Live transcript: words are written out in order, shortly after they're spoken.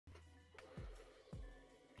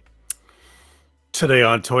Today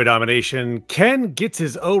on Toy Domination, Ken gets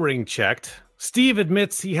his O-ring checked, Steve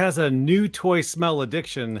admits he has a new toy smell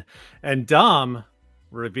addiction, and Dom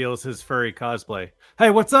reveals his furry cosplay.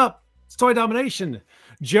 Hey, what's up? It's Toy Domination.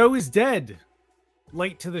 Joe is dead.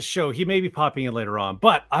 Late to the show. He may be popping in later on,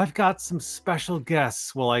 but I've got some special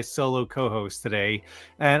guests while I solo co-host today,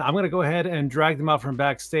 and I'm going to go ahead and drag them out from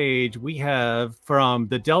backstage. We have from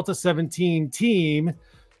the Delta 17 team,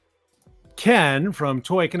 Ken from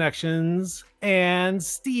Toy Kennections, and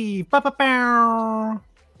Steve. What's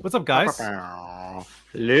up, guys?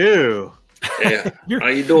 Hello. Yeah. How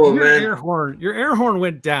you doing, man? Your air horn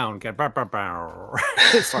went down. Ken.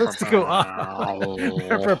 It's supposed to go up.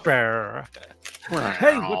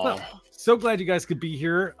 Hey, what's up? So glad you guys could be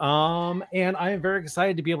here. And I am very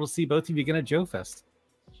excited to be able to see both of you again at Joefest.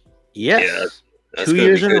 Yes. Yeah, that's 2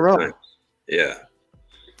 years in a row. Time. Yeah.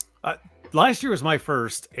 Last year was my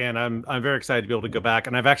first, and I'm very excited to be able to go back.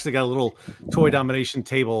 And I've actually got a little Toy Domination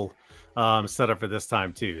table set up for this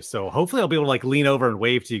time too. So hopefully I'll be able to like lean over and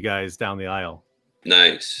wave to you guys down the aisle.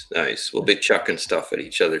 Nice, nice. We'll be chucking stuff at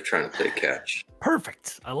each other trying to play catch.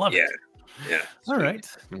 Perfect. I love it. Yeah. All right.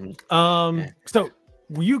 So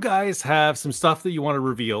you guys have some stuff that you want to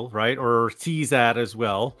reveal, right? Or tease at as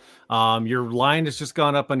well. Your line has just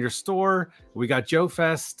gone up on your store. We got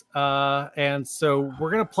Joefest. And so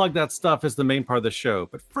we're going to plug that stuff as the main part of the show.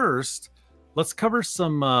 But first, let's cover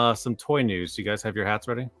some toy news. You guys have your hats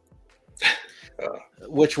ready?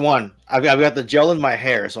 Which one? I've got the gel in my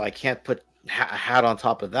hair, so I can't put a hat on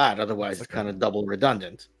top of that. Otherwise, it's kind of double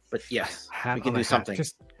redundant. But yes, we can do something.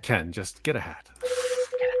 Ken, just get a hat.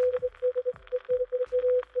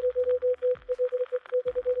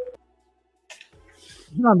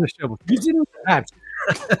 You're on the show. You didn't have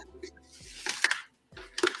hat.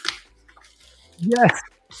 Yes.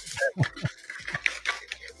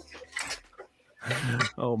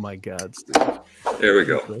 Oh my God, Steve. There we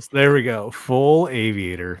go. There we go. Full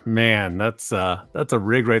aviator. Man, that's a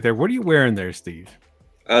rig right there. What are you wearing there, Steve?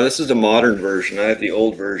 This is the modern version. I have the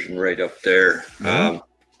old version right up there.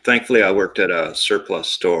 Thankfully, I worked at a surplus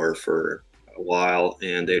store for a while,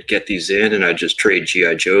 and they'd get these in, and I'd just trade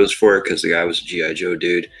GI Joes for it because the guy was a GI Joe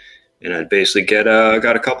dude, and I'd basically got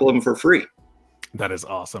a couple of them for free. That is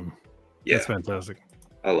awesome. Yeah, that's fantastic.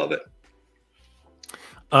 I love it.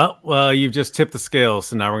 Well, you've just tipped the scale,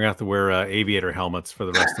 so now we're gonna have to wear aviator helmets for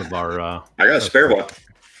the rest of our. I got a spare one.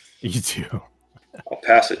 You do. I'll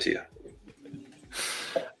pass it to you.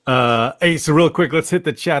 Hey, so real quick, let's hit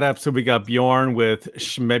the chat app. So we got Bjorn with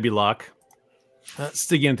Schmebylock.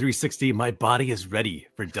 Stigian 360. My body is ready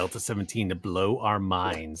for Delta 17 to blow our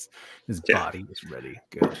minds. His body is ready.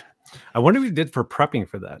 Good. I wonder what he did for prepping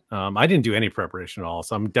for that. I didn't do any preparation at all,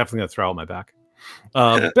 so I'm definitely gonna throw out my back.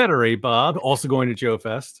 Better A Bob also going to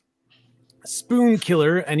Joefest. Spoon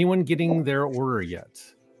Killer. Anyone getting their order yet?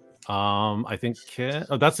 I think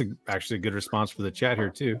that's actually a good response for the chat here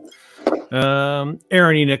too.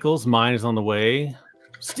 Aaron E. Nichols, mine is on the way.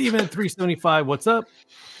 Steven 375, what's up?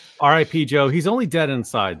 R.I.P. Joe. He's only dead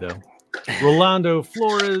inside though. Rolando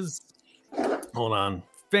Flores. Hold on.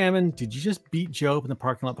 Famine, did you just beat Joe up in the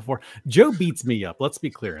parking lot before? Joe beats me up. Let's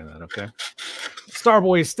be clear on that, okay?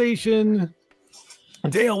 Starboy Station.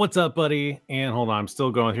 Dale, what's up, buddy? And hold on, I'm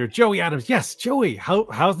still going here. Joey Adams. Yes, Joey.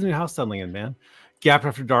 How's the new house settling in, man? Gap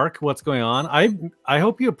After Dark, what's going on? I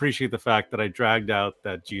hope you appreciate the fact that I dragged out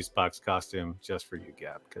that Juice Box costume just for you,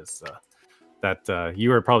 Gap, because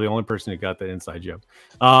you are probably the only person who got that inside joke.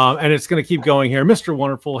 And it's going to keep going here. Mr.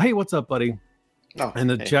 Wonderful. Hey, what's up, buddy? Oh, and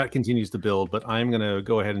the chat continues to build, but I'm going to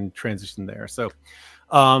go ahead and transition there. So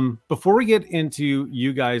before we get into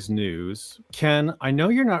you guys' news, Ken, I know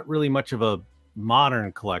you're not really much of a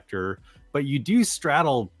modern collector, but you do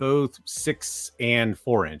straddle both 6 and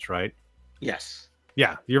 4 inch, right? Yes.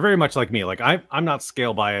 Yeah, you're very much like me. Like I'm not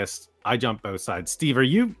scale biased. I jump both sides. Steve,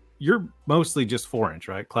 you're mostly just 4 inch,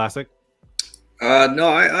 right? Classic. No,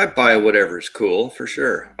 I buy whatever's cool for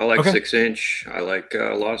sure. I like 6 inch. I like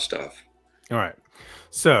a lot of stuff. All right.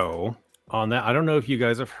 So on that, I don't know if you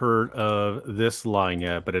guys have heard of this line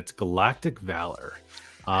yet, but it's Galactic Valor.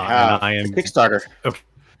 And I am Kickstarter.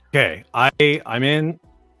 Okay, I'm in.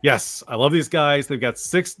 Yes, I love these guys. They've got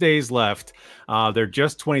 6 days left. They're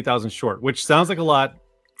just 20,000 short, which sounds like a lot,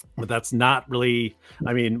 but that's not really.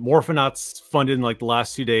 I mean, Morphonauts funded in like the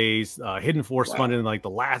last 2 days. Hidden Force funded in like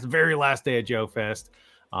the very last day at Joefest.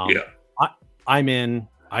 I'm in.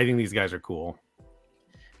 I think these guys are cool.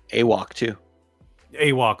 AWOC too.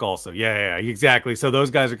 AWOC also. Yeah, exactly. So those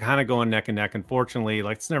guys are kind of going neck and neck. Unfortunately,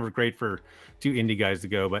 like it's never great for 2 indie guys to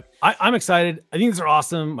go, but I'm excited. I think these are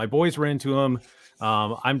awesome. My boys were into them.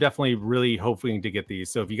 I'm definitely really hoping to get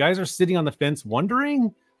these. So if you guys are sitting on the fence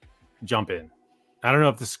wondering, jump in. I don't know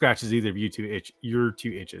if this scratches either of your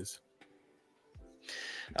two itches.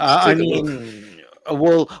 I mean,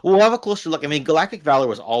 we'll have a closer look. I mean, Galactic Valor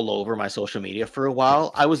was all over my social media for a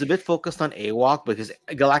while. I was a bit focused on AWOC because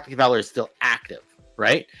Galactic Valor is still active,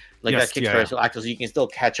 right? Like that Kickstarter is still active, so you can still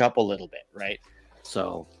catch up a little bit, right?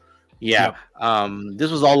 So, yeah.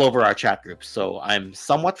 This was all over our chat group, so I'm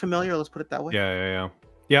somewhat familiar. Let's put it that way.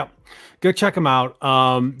 Yeah. Go check them out.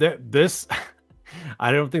 This.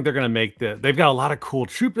 I don't think they're going to make they've got a lot of cool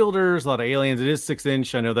troop builders, a lot of aliens. It is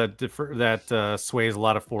 6-inch. I know that sways a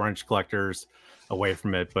lot of 4-inch collectors away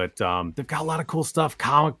from it, but they've got a lot of cool stuff,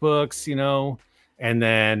 comic books, you know, and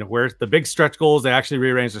then where's the big stretch goals? They actually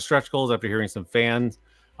rearranged the stretch goals after hearing some fans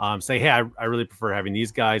say, hey, I really prefer having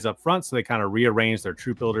these guys up front. So they kind of rearranged their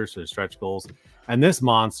troop builders for the stretch goals. And this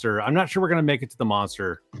monster, I'm not sure we're going to make it to the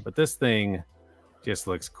monster, but this thing just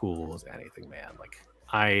looks cool as anything, man. Like,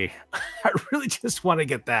 I really just want to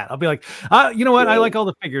get that. I'll be like, you know what? I like all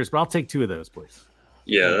the figures, but I'll take 2 of those, please.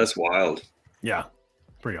 Yeah, that's wild. Yeah,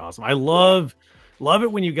 pretty awesome. I love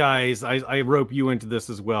it when you guys, I rope you into this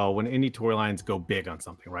as well, when indie toy lines go big on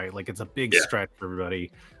something, right? Like it's a big stretch for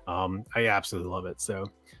everybody. I absolutely love it.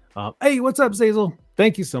 So, hey, what's up, Zazel?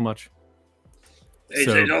 Thank you so much. Hey,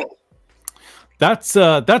 Zazel. That's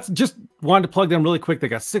just wanted to plug them really quick. They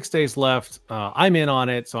got 6 days left. I'm in on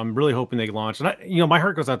it, so I'm really hoping they launch. And my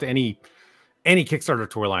heart goes out to any Kickstarter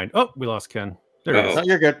toy line. Oh, we lost Ken. There he is. No,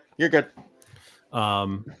 you're good. You're good.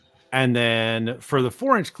 And then for the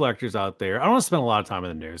 4-inch collectors out there, I don't want to spend a lot of time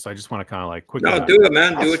in the news. So I just want to kind of like quickly. No, do it,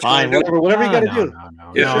 man. Do what you want to do. Whatever you got to do.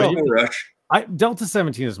 No rush. Delta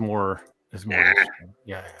 17 is more.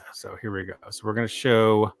 Yeah. So here we go. So we're gonna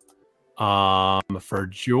show. For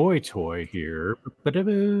Joy Toy here.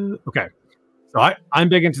 Okay. So I'm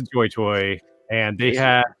big into Joy Toy, and they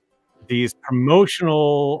had these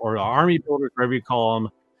promotional or army builders, whatever you call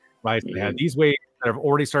them, right? They had these waves that have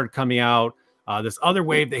already started coming out. This other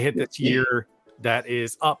wave they hit this year that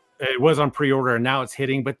is up. It was on pre-order and now it's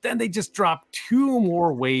hitting, but then they just dropped 2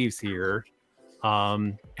 more waves here.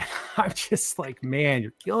 I'm just like, man,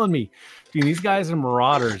 you're killing me. Dude, these guys are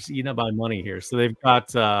marauders eating up my money here. So they've got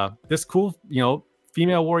this cool,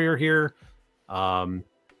 female warrior here.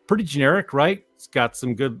 Pretty generic, right? It's got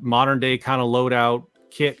some good modern day kind of loadout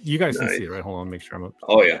kit. You guys can see it, right? Hold on, make sure I'm up.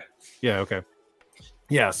 Oh yeah. Yeah, okay.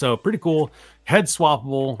 Yeah, so pretty cool. Head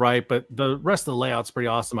swappable, right? But the rest of the layout's pretty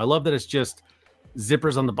awesome. I love that it's just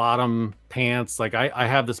zippers on the bottom, pants. Like I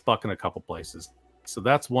have this buck in a couple places. So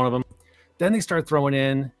that's one of them. Then they start throwing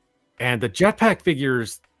in, and the jetpack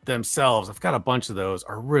figures themselves, I've got a bunch of those,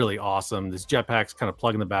 are really awesome. This jetpack's kind of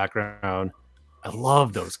plug in the background. I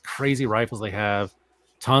love those crazy rifles they have.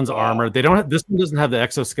 Tons of armor. They don't have, this one doesn't have the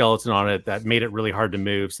exoskeleton on it that made it really hard to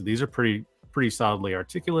move. So these are pretty solidly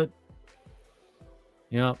articulate.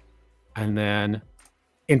 Yep. And then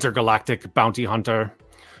Intergalactic Bounty Hunter.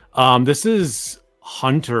 This is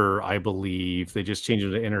Hunter, I believe. They just changed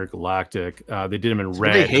it to Intergalactic. They did him in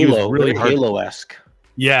red. Really Halo-esque.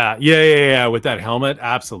 Yeah. With that helmet,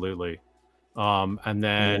 absolutely. And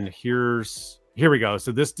then here we go.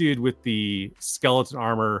 So this dude with the skeleton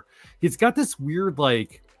armor, he's got this weird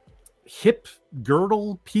like hip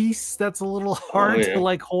girdle piece that's a little hard to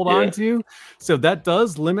like hold on to. So that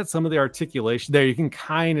does limit some of the articulation there. You can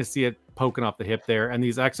kind of see it poking off the hip there. And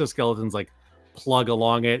these exoskeletons like plug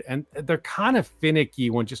along it, and they're kind of finicky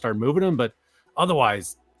once you start moving them, but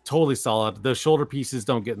otherwise totally solid. The shoulder pieces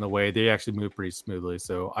don't get in the way. They actually move pretty smoothly.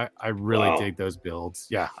 So I really dig those builds.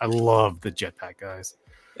 Yeah, I love the jetpack guys.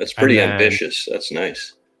 That's pretty ambitious. That's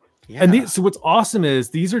nice. Yeah. And so what's awesome is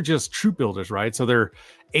these are just troop builders, right? So they're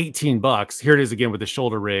 $18. Here it is again with the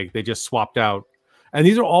shoulder rig. They just swapped out. And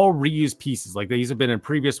these are all reused pieces. Like these have been in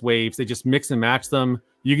previous waves. They just mix and match them.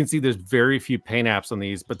 You can see there's very few paint apps on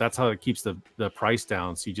these, but that's how it keeps the price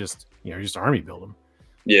down. So you just army build them.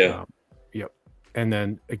 Yeah. Yep. And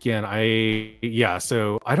then again,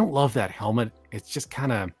 so I don't love that helmet. It's just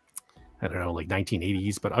kind of, I don't know, like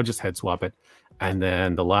 1980s, but I'll just head swap it. And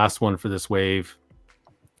then the last one for this wave,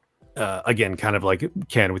 again, kind of like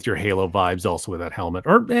Ken with your Halo vibes, also with that helmet,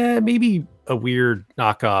 or maybe a weird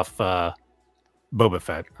knockoff Boba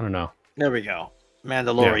Fett. I don't know. There we go.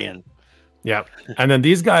 Mandalorian. Yeah. And then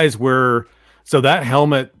these guys were, so that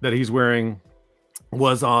helmet that he's wearing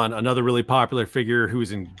was on another really popular figure who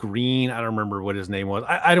was in green. I don't remember what his name was.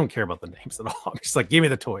 I don't care about the names at all. I'm just like, give me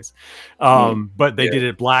the toys. But they did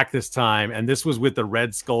it black this time. And this was with the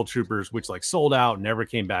Red Skull Troopers, which like sold out, never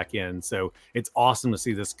came back in. So it's awesome to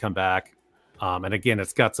see this come back. And again,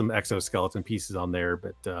 it's got some exoskeleton pieces on there.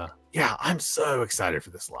 But yeah, I'm so excited for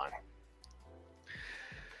this line.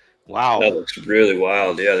 Wow. That looks really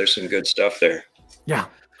wild. Yeah, there's some good stuff there. Yeah.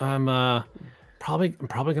 I'm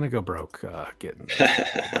probably gonna go broke getting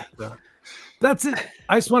that's it.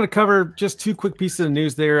 I just want to cover just 2 quick pieces of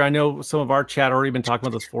news there. I know some of our chat already been talking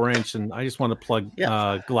about this 4-inch, and I just want to plug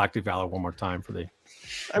Galactic Valor one more time for the.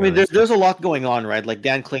 I mean, there's a lot going on, right? Like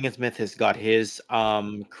Dan Klingensmith has got his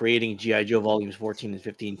creating GI Joe volumes 14 and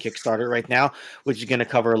 15 Kickstarter right now, which is going to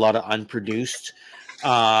cover a lot of unproduced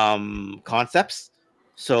concepts.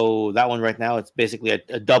 So that one right now, it's basically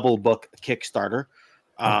a double book Kickstarter.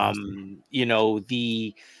 You know,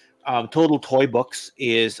 the Total Toy Books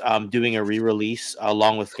is doing a re-release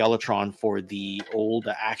along with Skeletron for the old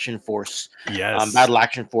Action Force, Battle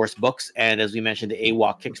Action Force books. And as we mentioned, the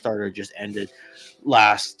AWOC Kickstarter just ended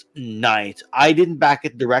last night. I didn't back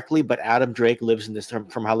it directly, but Adam Drake lives in this,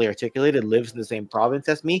 from how they articulated, lives in the same province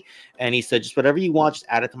as me. And he said, just whatever you want, just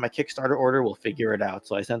add it to my Kickstarter order. We'll figure it out.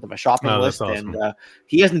 So I sent him a shopping list, awesome. And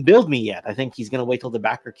he hasn't billed me yet. I think he's going to wait till the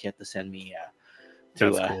backer kit to send me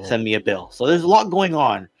send me a bill. So there's a lot going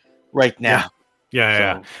on right now.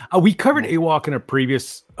 We covered AWOC in a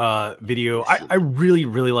previous video. I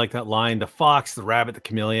really like that line. The fox, the rabbit, the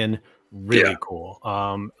chameleon, really cool.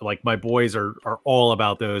 Like my boys are all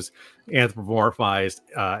about those anthropomorphized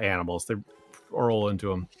animals. They're all into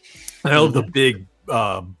them. I love the big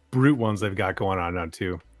brute ones they've got going on now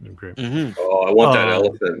too. Oh, I want that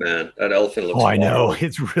elephant, man. That elephant looks I know.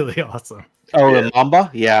 It's really awesome. Oh, the Mamba?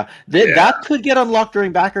 That could get unlocked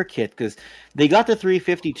during backer kit because they got to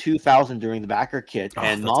 352,000 during the backer kit,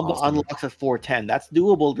 and Mamba unlocks at 410. That's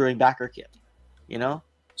doable during backer kit, you know?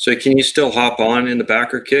 So can you still hop on in the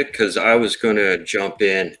backer kit? Because I was going to jump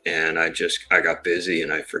in, and I got busy,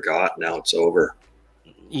 and I forgot. Now it's over.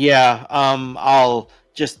 Yeah,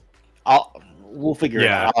 we'll figure it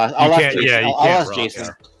out. I'll ask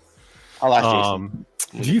Jason. I'll ask Jason.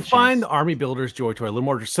 Do you find the Army Builders Joy Toy a little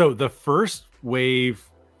more? So the first wave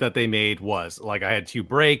that they made was like I had 2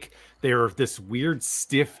 break. They were this weird,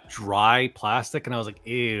 stiff, dry plastic, and I was like,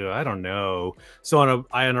 ew, I don't know. So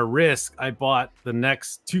on a risk, I bought the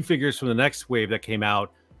next 2 figures from the next wave that came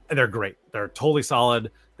out, and they're great. They're totally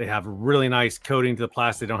solid. They have really nice coating to the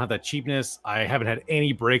plastic. They don't have that cheapness. I haven't had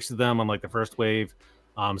any breaks with them on like the first wave.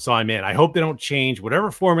 So I'm in. I hope they don't change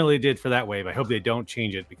whatever formula they did for that wave. I hope they don't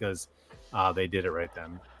change it because they did it right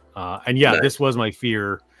then. And this was my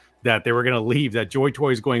fear, that they were going to leave, that Joy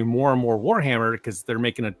Toy is going more and more Warhammer because they're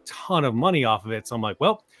making a ton of money off of it. So I'm like,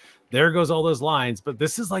 well, there goes all those lines. But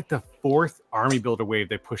this is like the 4th Army Builder wave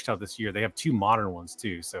they pushed out this year. They have 2 modern ones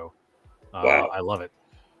too. So I love it.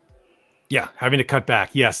 Yeah, having to cut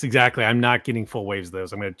back. Yes, exactly. I'm not getting full waves of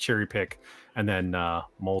those. I'm going to cherry pick and then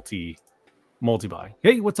multi-buy.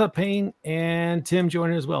 Hey, what's up, Payne? And Tim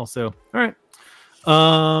joining as well. So, all right.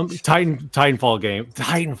 Titanfall game.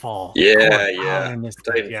 Titanfall.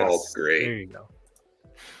 Titanfall's great. There you go.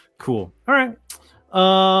 Cool. All right.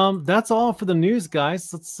 That's all for the news,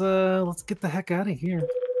 guys. Let's get the heck out of here.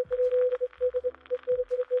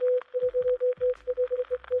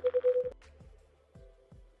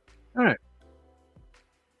 All right.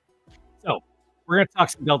 So we're gonna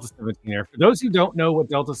talk some Delta 17 here. For those who don't know what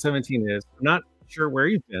Delta 17 is, I'm not sure where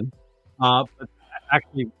you've been, but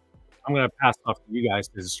actually I'm going to pass off to you guys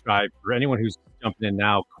to describe, for anyone who's jumping in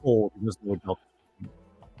now cold in this little Delta.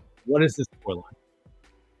 What is this toy line?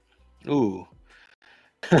 Ooh.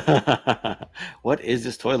 What is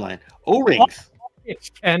this toy line? O-rings.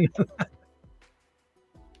 And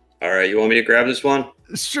all right, you want me to grab this one?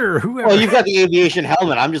 Sure. Whoever. Oh, you've got the aviation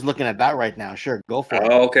helmet. I'm just looking at that right now. Sure, go for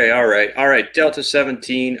it. Okay, all right. Delta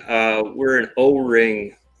 17. We're an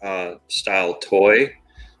O-ring style toy.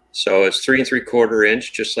 So it's 3 3/4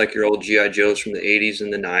 inch, just like your old GI Joes from the 80s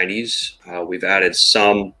and the 90s. We've added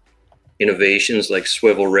some innovations like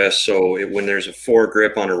swivel wrists. So when there's a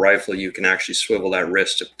foregrip on a rifle, you can actually swivel that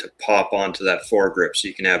wrist to pop onto that foregrip. So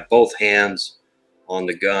you can have both hands on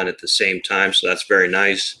the gun at the same time. So that's very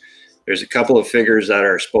nice. There's a couple of figures that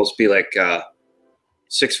are supposed to be like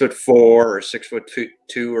 6'4" or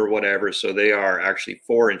 6'2" or whatever. So they are actually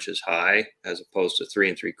 4 inches high as opposed to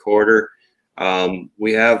 3 3/4.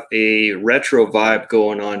 We have a retro vibe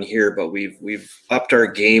going on here, but we've upped our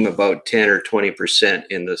game about 10 or 20%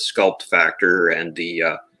 in the sculpt factor and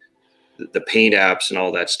the paint apps and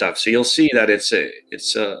all that stuff. So you'll see that it's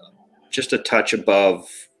just a touch above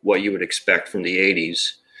what you would expect from the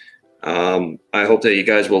 80s. I hope that you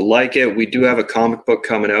guys will like it. We do have a comic book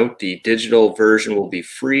coming out. The digital version will be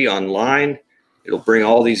free online. It'll bring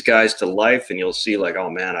all these guys to life, and you'll see like, oh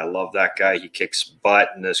man, I love that guy. He kicks butt,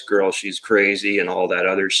 and this girl, she's crazy, and all that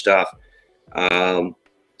other stuff. So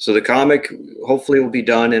the comic hopefully will be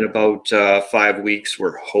done in about 5 weeks.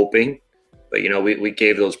 We're hoping, but you know, we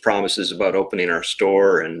gave those promises about opening our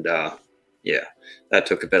store, and yeah, that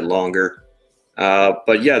took a bit longer.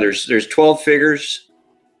 But yeah, there's 12 figures.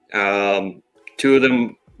 Two of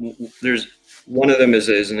them, one of them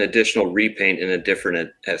is an additional repaint in a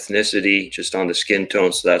different ethnicity, just on the skin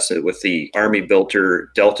tone. So that's it with the Army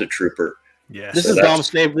Builder Delta Trooper. Yeah, this is Dom's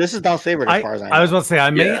favorite. This is Dom's favorite, as far as I know. I was about to say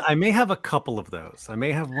I may have a couple of those. I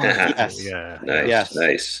may have one. Yes. Yeah.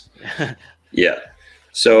 Nice. Yeah.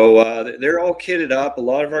 So they're all kitted up. A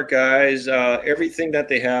lot of our guys, everything that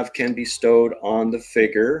they have can be stowed on the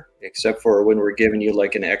figure, except for when we're giving you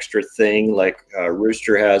like an extra thing, like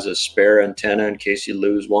Rooster has a spare antenna in case you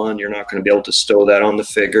lose one. You're not going to be able to stow that on the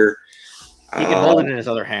figure. He can hold it in his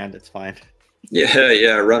other hand. It's fine.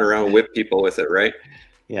 Yeah. Run around and whip people with it, right?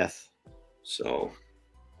 Yes. So.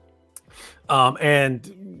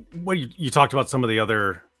 And what you talked about some of the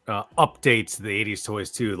other updates to the 80s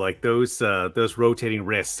toys too, like those rotating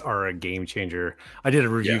wrists are a game changer. I did a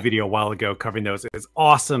review video a while ago covering those. It's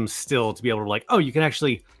awesome still to be able to like, oh, you can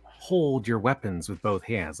actually hold your weapons with both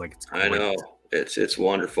hands. Like, it's great. I know, it's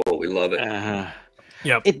wonderful. We love it.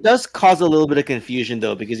 Yeah, it does cause a little bit of confusion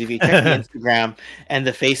though, because if you check the Instagram and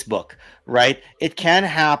the Facebook, right, it can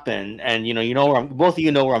happen, and you know where both of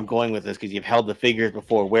you know where I'm going with this, because you've held the figures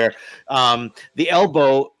before, where the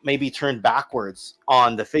elbow may be turned backwards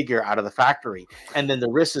on the figure out of the factory, and then the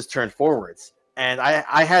wrist is turned forwards. And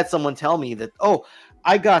I had someone tell me that, oh,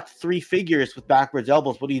 I got 3 figures with backwards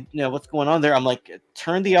elbows. What do you know? What's going on there? I'm like,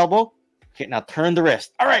 turn the elbow. Okay, now turn the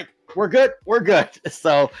wrist. All right. We're good.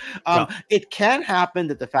 So it can happen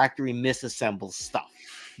that the factory misassembles stuff,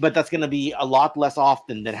 but that's going to be a lot less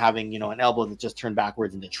often than having, an elbow that just turned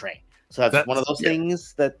backwards in the tray. So that's one of those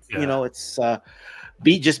things that, it's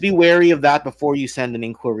just be wary of that before you send an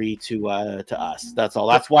inquiry to us. That's all.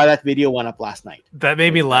 That's why that video went up last night. That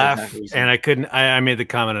made me laugh. And I made the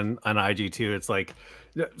comment on IG too. It's like,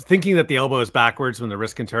 thinking that the elbow is backwards when the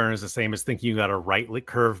wrist can turn is the same as thinking you got a right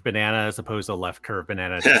curved banana as opposed to a left curved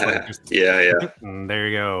banana. Yeah. There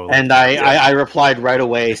you go. And I replied right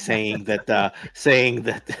away saying that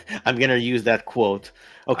I'm gonna use that quote.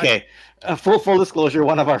 Okay. Full disclosure,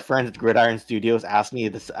 one of our friends at Gridiron Studios asked me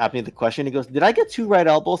the question. He goes, "Did I get 2 right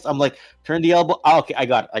elbows?" I'm like, "Turn the elbow." Oh, okay, I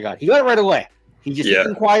got it. He got it right away. He just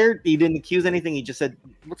inquired. He didn't accuse anything. He just said,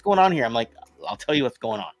 "What's going on here?" I'm like, "I'll tell you what's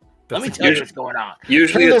going on. Let me tell you what's going on."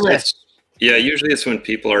 Usually it's when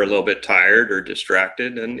people are a little bit tired or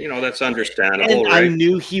distracted, and that's understandable. And right? I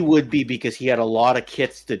knew he would be, because he had a lot of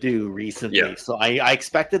kits to do recently. Yeah. So I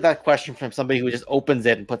expected that question from somebody who just opens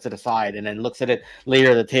it and puts it aside and then looks at it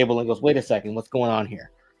later at the table and goes, "Wait a second, what's going on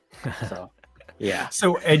here?" So yeah.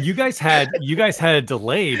 So, and you guys had a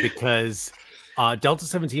delay because Delta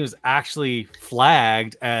 17 was actually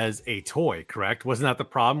flagged as a toy, correct? Wasn't that the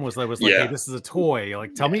problem? Was like, hey, this is a toy.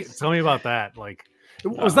 Like, tell me about that. Like,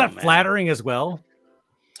 was that flattering as well?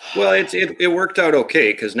 Well, it worked out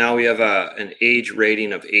okay, because now we have an age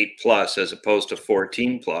rating of 8+ as opposed to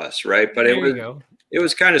 14+, right? But it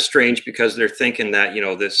was kind of strange, because they're thinking that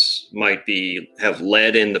this might have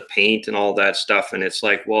lead in the paint and all that stuff, and it's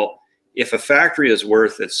like, well, if a factory is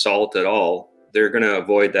worth its salt at all, they're going to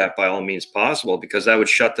avoid that by all means possible, because that would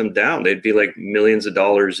shut them down. They'd be like millions of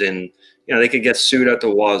dollars in, they could get sued at the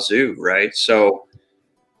wazoo, right? So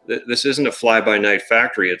this isn't a fly-by-night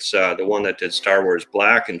factory. It's the one that did Star Wars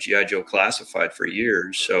Black and G.I. Joe Classified for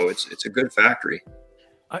years. So it's a good factory.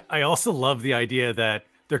 I also love the idea that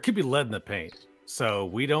there could be lead in the paint. So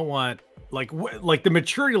we don't want, like the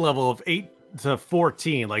maturity level of 8 to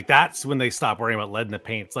 14, like that's when they stop worrying about lead in the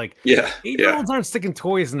paint. It's like 8-year-olds aren't sticking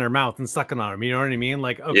toys in their mouth and sucking on them. You know what I mean?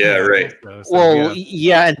 Like, okay, yeah, right.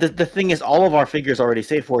 And the thing is, all of our figures already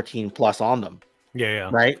say 14+ on them. Yeah.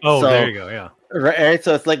 Right. Oh, so, there you go. Yeah. Right.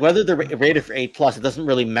 So it's like, whether they're rated for 8+, it doesn't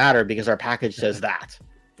really matter, because our package says that.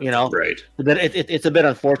 Right. But it's a bit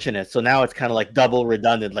unfortunate. So now it's kind of like double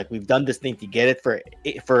redundant. Like, we've done this thing to get it for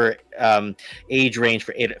age range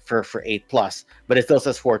for 8+, but it still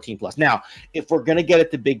says 14+. Now, if we're gonna get it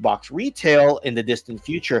to big box retail in the distant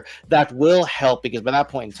future, that will help, because by that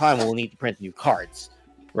point in time, we'll need to print new cards.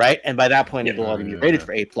 Right. And by that point, it'll already be rated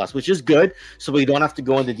for 8+, which is good. So we don't have to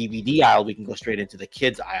go in the DVD aisle. We can go straight into the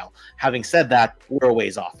kids aisle. Having said that, we're a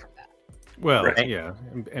ways off from that. Well, yeah,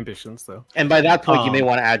 ambitions though. And by that point, you may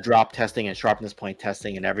want to add drop testing and sharpness point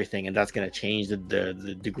testing and everything, and that's going to change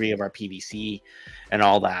the degree of our PVC and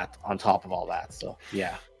all that on top of all that. So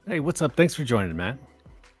yeah. Hey, what's up? Thanks for joining, man.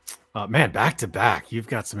 Man, back to back, you've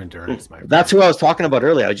got some endurance, my friend. That's who I was talking about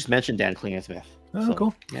earlier. I just mentioned Dan Klingenschmidt. Oh, so,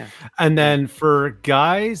 cool. Yeah. And then for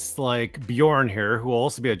guys like Bjorn here, who will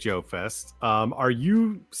also be at Joefest, are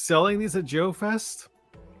you selling these at Joefest?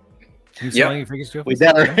 Yeah, we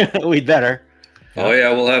better. We better. Oh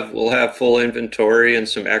yeah, we'll have full inventory and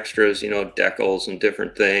some extras, decals and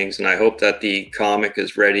different things. And I hope that the comic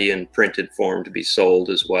is ready in printed form to be sold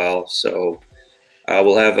as well. So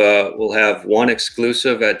we'll have one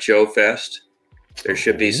exclusive at Joefest. There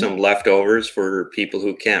should be some leftovers for people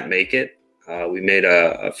who can't make it. We made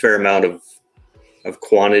a fair amount of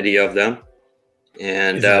quantity of them.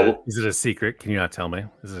 And is it a secret? Can you not tell me?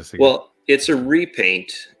 Is it a secret? Well, it's a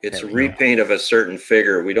repaint. It's a repaint of a certain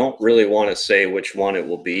figure. We don't really want to say which one it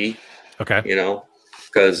will be. Okay.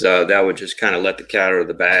 Because that would just kind of let the cat out of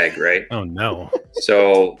the bag, right? Oh no.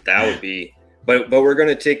 So that would be. But we're going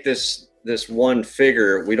to take this one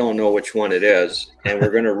figure. We don't know which one it is, and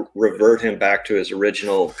we're going to revert him back to his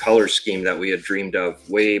original color scheme that we had dreamed of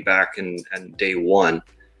way back in day one.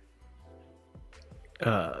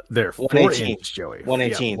 They're 4-inch, Joey.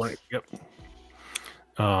 118. Yep.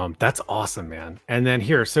 That's awesome, man. And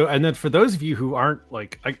then for those of you who aren't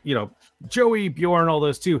Joey, Bjorn, all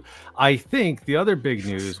those too, I think the other big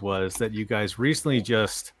news was that you guys recently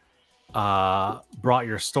just brought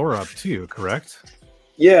your store up too, correct?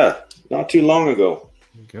 Yeah, not too long ago.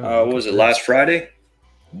 What was it, last Friday?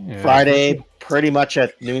 Yeah. Friday, pretty much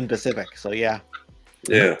at noon Pacific. So yeah.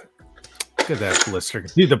 Yeah. Look at that blister.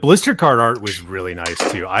 Dude, the blister card art was really nice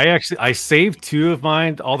too. I saved 2 of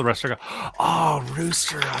mine. All the rest are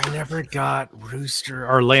Rooster. I never got Rooster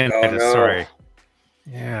or Leonidas. No. Sorry.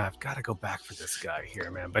 Yeah, I've got to go back for this guy here,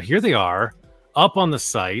 man. But here they are up on the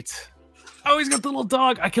site. Oh, he's got the little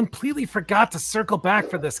dog. I completely forgot to circle back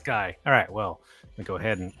for this guy. All right, well, I'm gonna go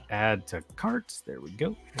ahead and add to carts. There we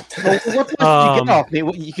go. What did you get off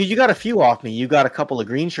me? You got a few off me. You got a couple of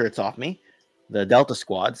green shirts off me. The Delta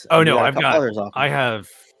squads. Oh no, I have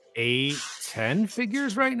 8, 10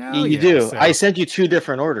 figures right now. You do. So. I sent you 2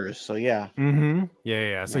 different orders, so yeah.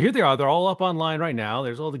 Yeah. So here they are. They're all up online right now.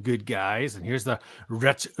 There's all the good guys, and here's the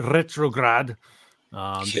retrograde.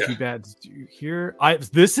 Too bad here. I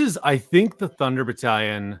think the Thunder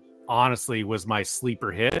Battalion honestly was my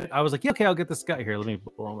sleeper hit. I was like, yeah, okay, I'll get this guy here. Let me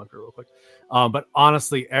blow him up here real quick. But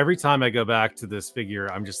honestly, every time I go back to this figure,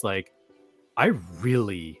 I'm just like, I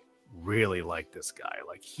really like this guy.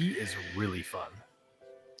 Like, he is really fun.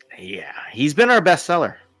 Yeah, he's been our best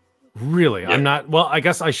seller. Really? Yeah. I'm not. Well, I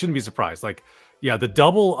guess I shouldn't be surprised. Like, yeah, the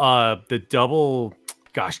double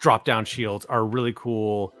drop down shields are really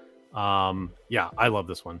cool. Yeah, I love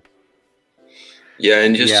this one. Yeah,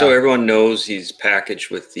 and just so everyone knows, he's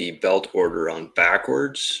packaged with the belt order on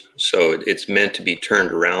backwards, so it's meant to be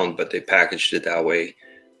turned around, but they packaged it that way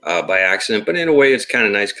by accident. But in a way, it's kind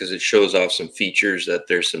of nice because it shows off some features, that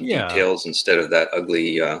there's some details instead of that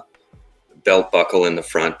ugly belt buckle in the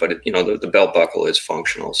front. But the belt buckle is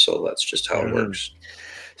functional, so that's just how it works.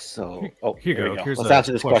 So, here you go. Let's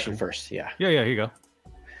answer this question first. Yeah, here you go.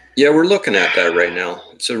 Yeah, we're looking at that right now.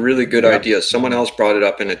 It's a really good idea. Someone else brought it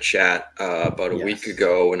up in a chat about a week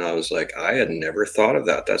ago, and I was like, I had never thought of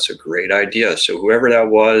that. That's a great idea. So whoever that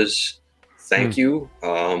was, thank you.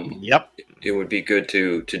 It would be good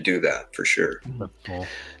to do that for sure. Cool.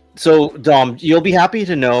 So, Dom, you'll be happy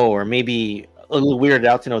to know, or maybe a little weirded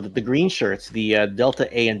out to know, that the green shirts, the Delta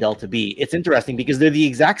A and Delta B, it's interesting because they're the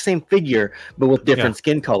exact same figure, but with different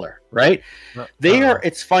skin color, right?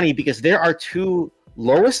 It's funny because there are 2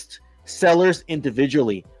 lowest sellers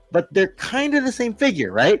individually, but they're kind of the same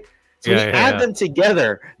figure, right? So add them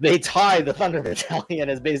together, they tie the Thunder Battalion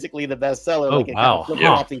as basically the best seller.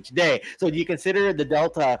 Off each day. So do you consider the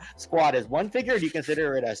Delta squad as one figure, or do you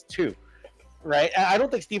consider it as 2? Right? And I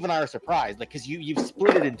don't think Steve and I are surprised, because you've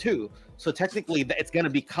split it in 2. So technically, it's going to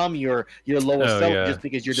become your lowest seller just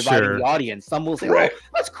because you're dividing the audience. Some will say, "Oh,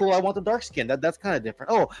 that's cool. I want the dark skin. That's kind of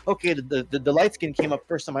different." Oh, okay. The light skin came up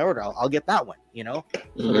first on my order. I'll get that one. So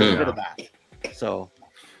there's a bit of that. So.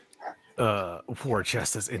 War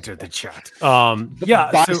Chest has entered the chat.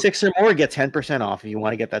 Buy 6 or more, get 10% off if you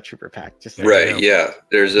want to get that trooper pack. Just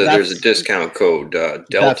there's a discount code,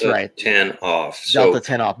 Delta 10 off. Delta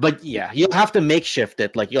 10 off. But yeah, you'll have to makeshift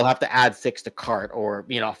it. Like, you'll have to add 6 to cart, or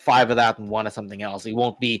 5 of that and 1 of something else. It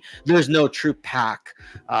won't be. There's no troop pack,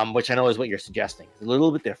 which I know is what you're suggesting. It's a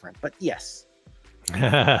little bit different, but yes.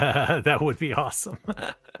 That would be awesome.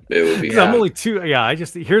 It would be. I'm only 2.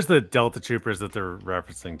 Here's the Delta troopers that they're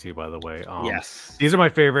referencing to, by the way. Yes, these are my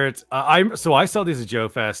favorites. I saw these at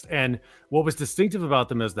Joefest, and what was distinctive about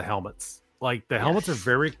them is the helmets. Like, the helmets are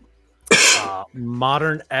very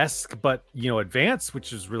modern-esque, but advanced,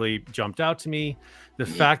 which has really jumped out to me. The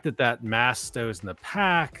fact that mass stows in the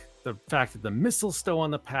pack, the fact that the missiles stow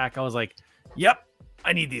on the pack, I was like, yep,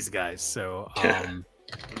 I need these guys. So and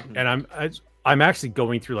I'm actually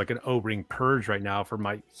going through like an O-ring purge right now for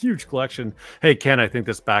my huge collection. Hey Ken, I think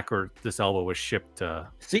this back or this elbow was shipped.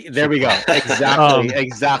 See, there we go. Exactly,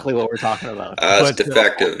 exactly what we're talking about. It's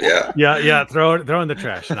defective. Yeah. Throw it in the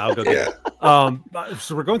trash, and I'll go get it.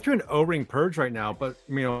 So we're going through an O-ring purge right now, but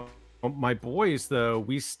my boys though,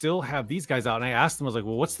 we still have these guys out, and I asked them, I was like,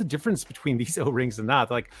 well, what's the difference between these O-rings and that?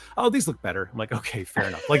 They're like, oh, these look better. I'm like, okay, fair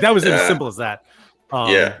enough. Like that was as simple as that.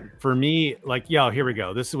 For me, like, here we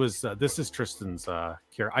go. This is Tristan's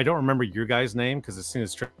here. I don't remember your guy's name because as soon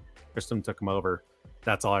as Tristan took him over,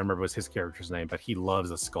 that's all I remember was his character's name, but he loves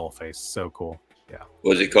a skull face. So cool. Yeah.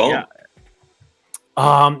 What was he called?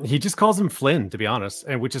 Yeah. He just calls him Flynn, to be honest.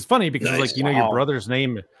 And which is funny because like, your brother's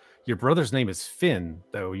name is Finn,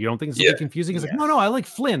 though. You don't think it's a bit confusing? He's like, no, I like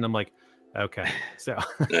Flynn. I'm like, okay. So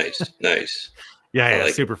nice. Yeah,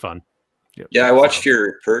 like super fun. Yep. Yeah, I watched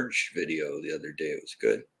your Purge video the other day. It was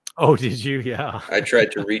good. Oh, did you? Yeah. I tried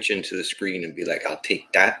to reach into the screen and be like, I'll take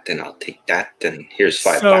that, and I'll take that, and here's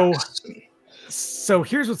 $5. So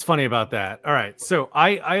here's what's funny about that. All right. So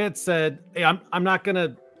I had said, hey, I'm not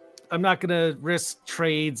gonna risk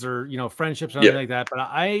trades or friendships or anything like that, but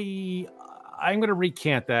I'm gonna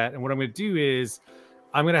recant that. And what I'm gonna do is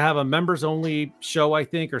I'm gonna have a members only show, I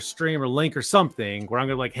think, or stream or link or something where I'm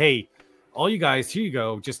gonna like, hey, all you guys, here you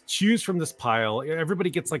go. Just choose from this pile. Everybody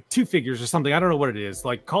gets like 2 figures or something. I don't know what it is.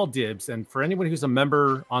 Like call dibs. And for anyone who's a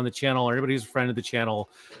member on the channel or anybody who's a friend of the channel,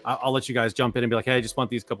 I'll let you guys jump in and be like, hey, I just want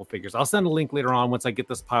these couple figures. I'll send a link later on once I get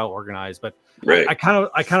this pile organized. But I kind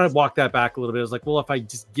of walked that back a little bit. I was like, well, if I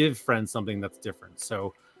just give friends something that's different.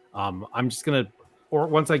 So I'm just going to, or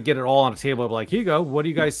once I get it all on a table, I'll be like, here you go. What do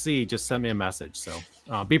you guys see? Just send me a message. So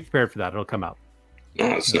be prepared for that. It'll come out. Oh,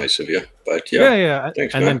 that's nice of you. But yeah.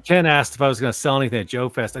 Thanks, and man. then Ken asked if I was going to sell anything at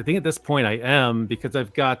Joefest. I think at this point I am, because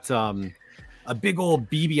I've got a big old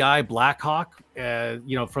BBI Blackhawk,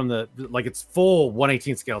 from the it's full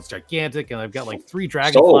 1/18 scale. It's gigantic, and I've got like 3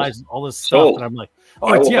 dragonflies and all this stuff. And I'm like,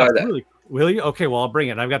 oh, it's really, really okay. Well, I'll bring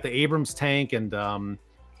it. And I've got the Abrams tank and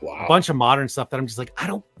a bunch of modern stuff that I'm just like, I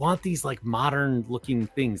don't want these like modern looking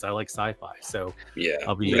things. I like sci-fi. So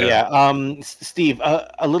I'll be Steve,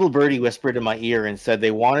 a little birdie whispered in my ear and said they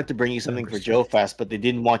wanted to bring you something for Joefest, but they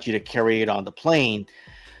didn't want you to carry it on the plane.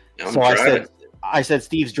 I said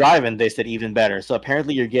Steve's driving. They said even better. So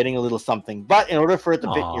apparently you're getting a little something, but in order for it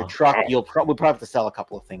to fit in your truck, we'll probably have to sell a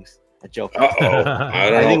couple of things at Joefest. I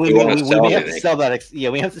don't know if we have to sell that.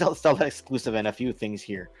 We have to sell that exclusive and a few things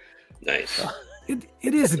here. Nice.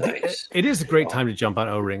 It is a great time to jump on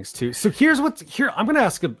O-rings too. So here's I'm going to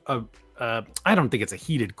ask I don't think it's a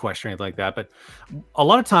heated question or anything like that, but a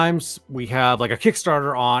lot of times we have like a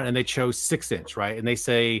Kickstarter on and they chose 6-inch, right? And they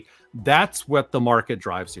say that's what the market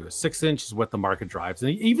drives to. A 6-inch is what the market drives.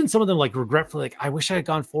 And even some of them like regretfully, like, I wish I had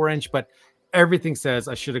gone 4-inch, but everything says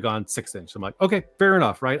I should have gone 6-inch. I'm like, okay, fair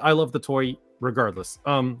enough, right? I love the toy regardless.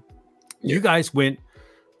 You guys went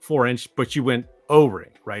 4-inch, but you went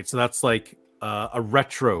O-ring, right? So that's like a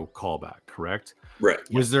retro callback, correct? Right.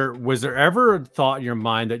 Was there ever a thought in your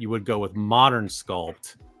mind that you would go with modern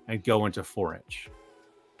sculpt and go into 4-inch?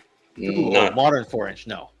 Modern 4-inch,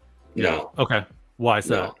 no. Okay. Why is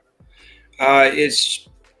that?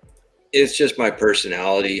 It's just my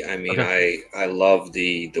personality. I mean, I love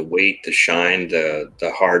the weight, the shine,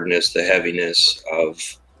 the hardness, the heaviness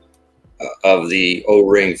of the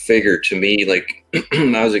O-ring figure. To me, like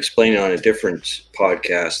I was explaining on a different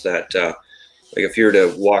podcast that like if you were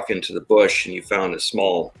to walk into the bush and you found a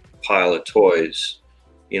small pile of toys,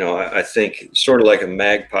 I think sort of like a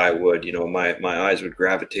magpie would, my eyes would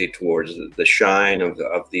gravitate towards the shine of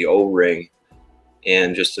the O-ring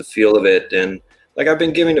and just the feel of it. And like I've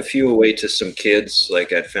been giving a few away to some kids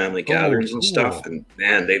like at family gatherings and stuff, and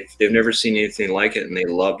man, they've never seen anything like it and they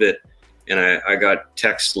loved it. And I got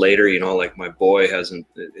texts later, like my boy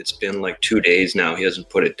it's been like 2 days now, he hasn't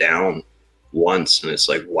put it down once, and it's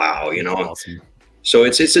like, wow, Awesome. So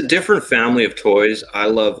it's a different family of toys. I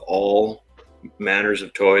love all manners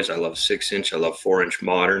of toys. I love 6-inch, I love 4-inch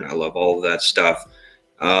modern, I love all of that stuff.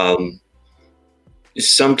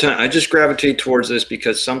 Sometimes I just gravitate towards this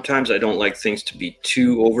because sometimes I don't like things to be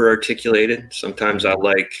too over articulated. Sometimes with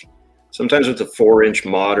the 4-inch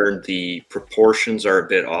modern, the proportions are a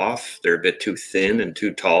bit off. They're a bit too thin and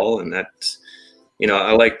too tall, and that's,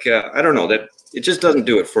 I like. I don't know, that it just doesn't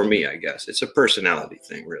do it for me. I guess it's a personality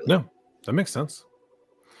thing, really. No, that makes sense.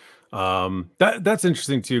 That's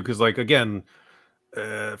interesting too, because like again,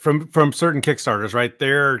 from certain Kickstarters, right?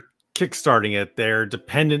 They're kickstarting it. They're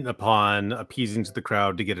dependent upon appeasing to the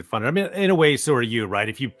crowd to get it funded. I mean, in a way, so are you,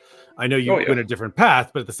 right? I know you went a different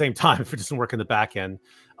path, but at the same time, if it doesn't work in the back end.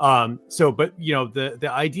 But the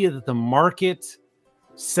idea that the market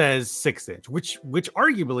says 6-inch, which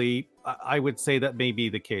arguably I would say that may be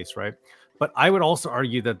the case, right? But I would also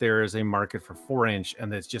argue that there is a market for 4-inch,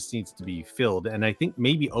 and that just needs to be filled. And I think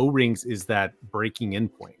maybe O-rings is that breaking in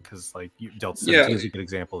point, because like Delta 17 is a good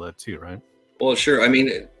example of that too, right? Well, sure. I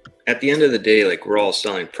mean, at the end of the day, like, we're all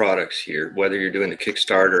selling products here, whether you're doing the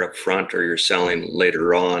Kickstarter up front or you're selling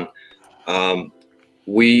later on.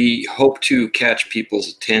 We hope to catch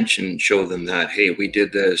people's attention and show them that, hey, we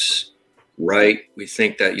did this right. We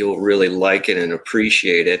think that you'll really like it and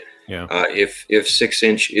appreciate it. Yeah. If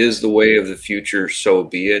 6-inch is the way of the future, so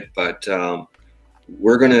be it. But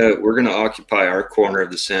we're gonna occupy our corner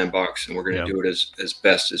of the sandbox, and we're gonna do it as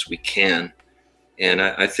best as we can. And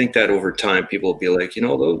I think that over time, people will be like, you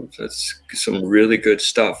know, that's some really good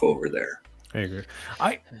stuff over there. I agree.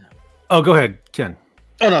 Oh, go ahead, Ken.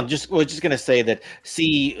 Oh no, we're just gonna say that.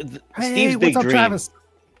 Steve's big dream. Travis?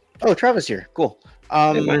 Oh, Travis here. Cool.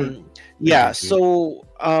 Yeah. So,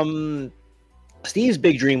 Steve's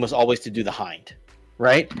big dream was always to do the Hind,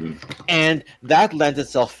 right? Mm-hmm. And that lends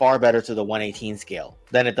itself far better to the 118 scale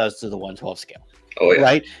than it does to the 112 scale. Oh, yeah.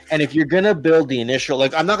 Right. And if you're gonna build the initial,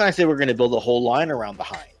 like, I'm not gonna say we're gonna build a whole line around the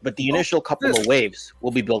Hind, but the initial couple of waves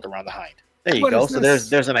will be built around the Hind. There you go. So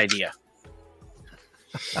there's an idea.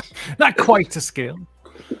 Not quite to scale.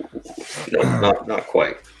 No, not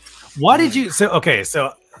quite. Why did you?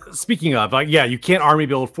 So speaking of, like, yeah, you can't army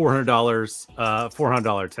build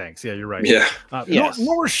 $400 tanks. Yeah, you're right. Yeah. Yes.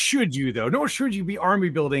 Nor should you, though. Nor should you be army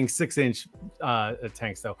building 6-inch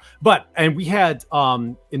tanks, though. And we had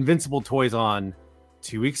Invincible Toys on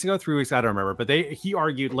 2 weeks ago, 3 weeks, I don't remember. But he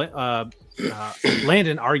argued,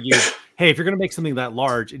 Landon argued, hey, if you're going to make something that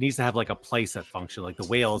large, it needs to have like a playset function. Like the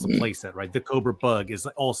whale is a playset, right? The Cobra Bug is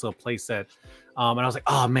also a playset. And I was like,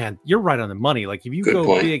 oh man, you're right on the money. Like if you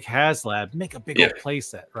big HasLab, make a big old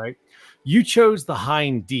playset, right? You chose the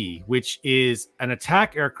Hind D, which is an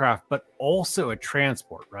attack aircraft, but also a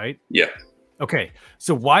transport, right? Yeah. Okay.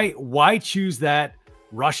 So why choose that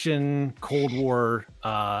Russian Cold War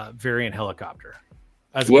variant helicopter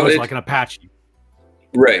as opposed to like an Apache?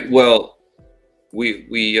 Right. Well,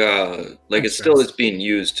 we like, it still is being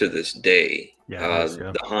used to this day.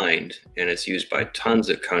 The Hind, and it's used by tons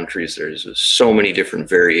of countries. There's so many different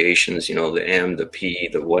variations, you know, the M, the P,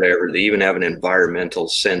 the whatever. They even have an environmental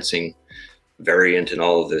sensing variant and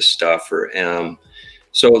all of this stuff.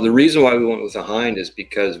 So the reason why we went with the Hind is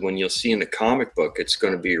because when you'll see in the comic book, it's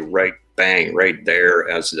going to be right there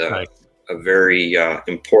as a very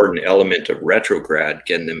important element of retrograde,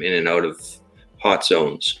 getting them in and out of hot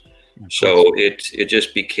zones. So it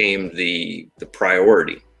just became the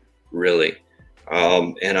priority, really.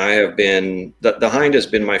 And I have been, the Hind has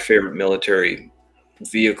been my favorite military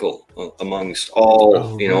vehicle amongst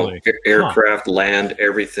all, aircraft, land,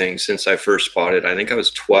 everything since I first spotted. I think I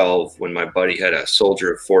was 12 when my buddy had a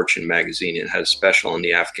Soldier of Fortune magazine and had a special on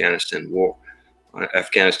the Afghanistan war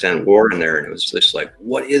in there. And it was just like,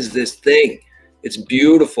 what is this thing? It's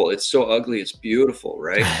beautiful. It's so ugly. It's beautiful,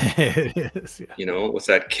 right? It is, yeah. You know, with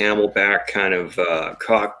that camelback kind of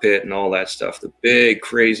cockpit and all that stuff, the big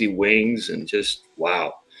crazy wings, and just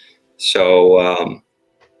wow. So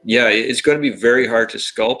yeah, it's going to be very hard to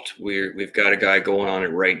sculpt. We've got a guy going on it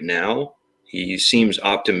right now. He seems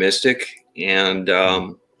optimistic, and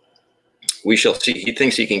we shall see. He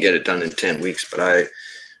thinks he can get it done in 10 weeks, but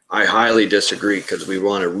I highly disagree, because we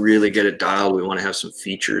want to really get it dialed. We want to have some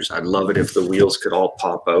features. I'd love it if the wheels could all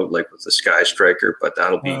pop out like with the Sky Striker, but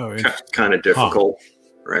that'll be kind of difficult,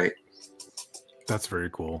 right? That's very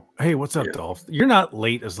cool. Hey, what's up, Dolph? You're not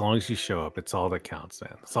late as long as you show up. It's all that counts,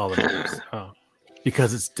 man. That's all that matters.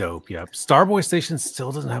 Because it's dope. Yeah. Starboy Station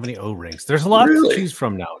still doesn't have any O-rings. There's a lot to choose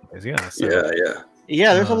from nowadays. Yeah. So,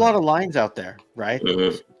 yeah. There's a lot of lines out there, right?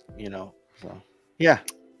 You know. So yeah.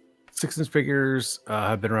 6-inch figures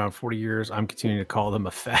have been around 40 years. I'm continuing to call them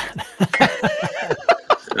a fad.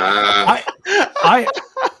 I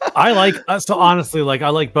like, so honestly, like, I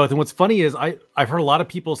like both. And what's funny is I've heard a lot of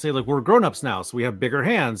people say, like, we're grown-ups now, so we have bigger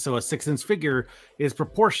hands. So a 6-inch figure is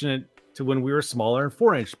proportionate to when we were smaller and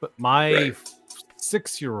 4-inch. But my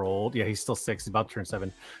 6-year-old, yeah, he's still 6, he's about to turn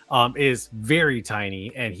 7, is very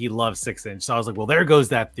tiny, and he loves 6-inch. So I was like, well, there goes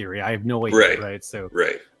that theory. I have no idea, right? So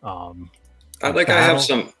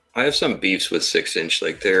I have some beefs with 6-inch.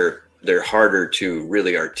 Like, they're harder to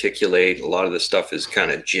really articulate. A lot of the stuff is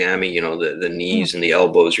kind of jammy, you know, the knees and the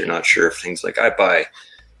elbows. You're not sure if things, like, I buy,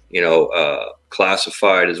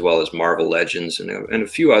 Classified as well as Marvel Legends and a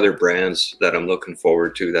few other brands that I'm looking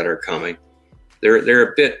forward to that are coming.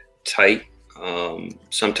 They're a bit tight.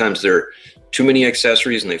 Sometimes there are too many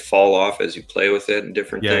accessories and they fall off as you play with it and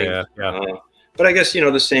different things. But I guess,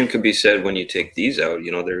 the same could be said when you take these out.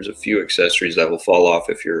 There's a few accessories that will fall off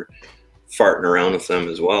if you're farting around with them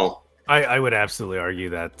as well. I would absolutely argue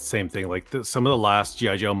that same thing. Like some of the last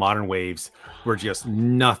G.I. Joe modern waves were just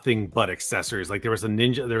nothing but accessories. Like there was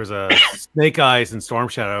a Snake Eyes and Storm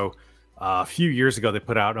Shadow a few years ago they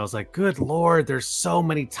put out, and I was like, good Lord, there's so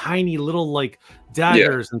many tiny little like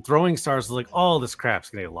daggers and throwing stars. I was like, all this crap's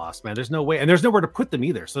gonna get lost, man. There's no way, and there's nowhere to put them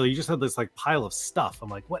either. So you just have this like pile of stuff. I'm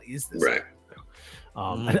like, what is this? Right.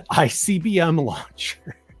 An ICBM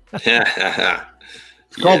launcher.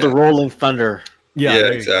 It's called the Rolling Thunder. Yeah,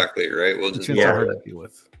 exactly. Right. We'll just hard to deal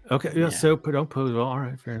with. Okay, yeah. So don't pose well. All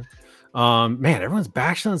right, fair enough. Man, everyone's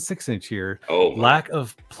bashing on 6-inch here. Oh, lack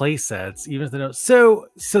of play sets, even if they don't. So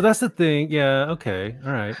that's the thing. Yeah. Okay.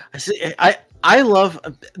 All right. I love.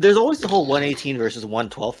 There's always the whole 118 versus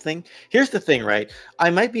 112 thing. Here's the thing, right? I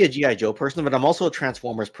might be a GI Joe person, but I'm also a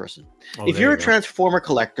Transformers person. If you're a Transformer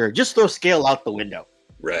collector, just throw scale out the window.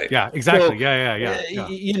 Right. Yeah, exactly. So,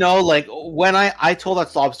 yeah. Like when I told that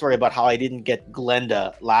sob story about how I didn't get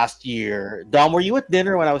Glenda last year. Dom, were you at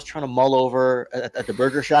dinner when I was trying to mull over at the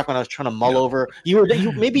Burger Shack when I was trying to mull over? You were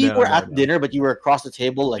at dinner, but you were across the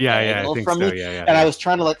table, like from me. And I was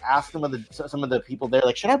trying to like ask some of the people there,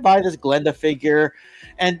 like, should I buy this Glenda figure?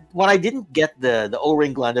 And when I didn't get the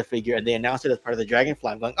O-ring Glenda figure, and they announced it as part of the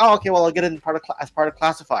Dragonfly, I'm going, oh, okay, well, I'll get it as part of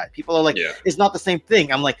Classified. People are like, it's not the same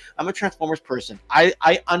thing. I'm like, I'm a Transformers person.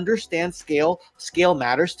 I understand scale. Scale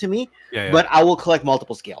matters to me, but I will collect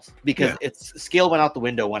multiple scales because scale went out the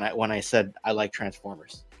window when I said I like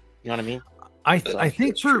Transformers. You know what I mean? I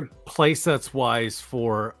think for playsets wise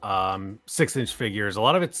for 6-inch figures, a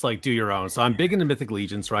lot of it's like do your own. So I'm big into Mythic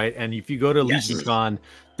Legions, right? And if you go to LegionCon,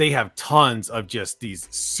 they have tons of just these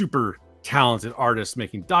super talented artists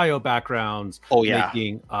making Dio backgrounds,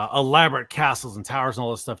 making elaborate castles and towers and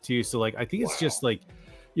all this stuff too. So like I think it's just like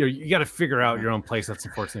you got to figure out your own playsets,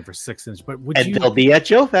 unfortunately, for 6-inch. But they'll be at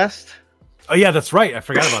Joefest. Oh yeah, that's right. I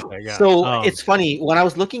forgot about that. Yeah. So it's funny when I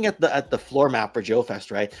was looking at the floor map for Joefest,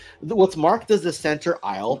 right? What's marked as the center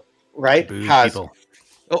aisle, right? How's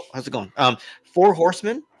it going? 4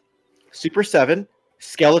 Horsemen, Super 7,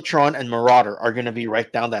 Skeletron, and Marauder are going to be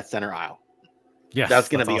right down that center aisle. Yeah, that's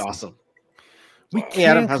going to be awesome. Hey,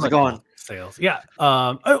 Adam, how's it going? Sales. Yeah.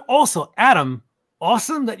 Also, Adam.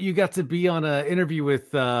 Awesome that you got to be on an interview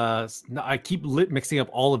with. I keep mixing up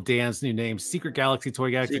all of Dan's new names. Secret Galaxy,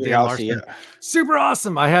 Toy Galaxy, Dan Larson. Super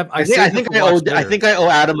awesome. I think I owe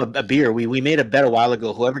Adam a beer. We made a bet a while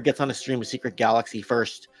ago. Whoever gets on a stream with Secret Galaxy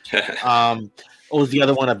first, owes the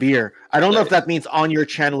other one a beer. I don't know if that means on your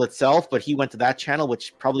channel itself, but he went to that channel,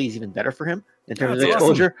 which probably is even better for him in terms of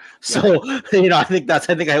exposure. Awesome. So I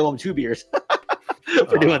think I owe him 2 beers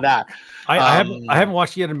for doing that. I haven't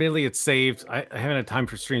watched it yet. Admittedly, it's saved. I haven't had time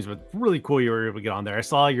for streams, but really cool you were able to get on there. I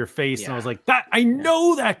saw your face and I was like, "That I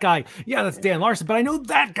know that guy. Yeah, that's Dan Larson, but I know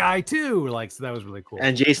that guy too." Like, so that was really cool.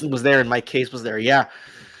 And Jason was there, and Mike Case was there. Yeah.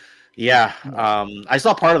 I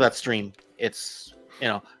saw part of that stream. It's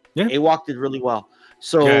AWOC did really well.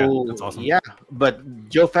 So that's awesome. But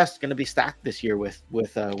Joefest is going to be stacked this year with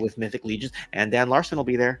Mythic Legions, and Dan Larson will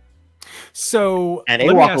be there. So and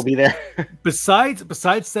AWOC will be there. besides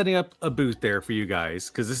setting up a booth there for you guys,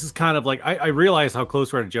 because this is kind of like I realize how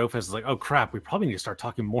close we're at Joefest. It's like, oh crap, we probably need to start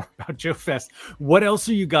talking more about Joefest. What else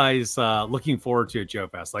are you guys looking forward to at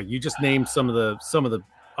Joefest? Like you just named some of the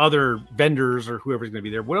other vendors or whoever's going to be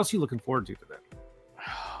there. What else are you looking forward to for that?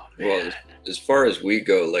 Well, as far as we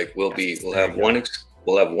go, like we'll have one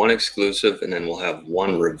exclusive, and then we'll have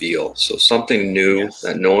one reveal. So something new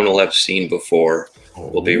that no one will have seen before.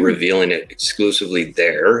 We'll be revealing it exclusively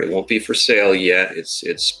there. It won't be for sale yet.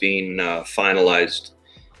 It's being finalized.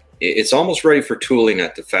 It's almost ready for tooling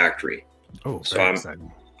at the factory. Oh, so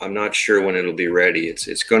I'm not sure when it'll be ready.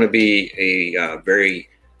 It's going to be a very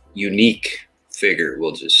unique figure.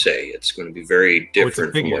 We'll just say it's going to be very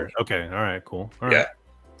different. From what, okay, all right, cool. All right.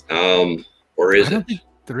 Or is it?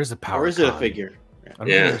 There is a power. Or is it a figure? I don't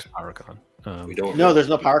know there's PowerCon. We don't. No, there's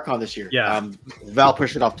no PowerCon this year. Yeah. Val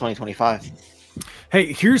pushed it off 2025.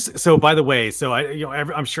 Hey, by the way, so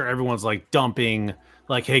I'm sure everyone's like dumping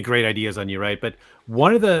like, hey, great ideas on you, right? But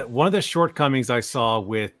one of the shortcomings I saw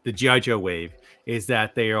with the G.I. Joe wave is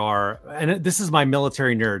that they are, and this is my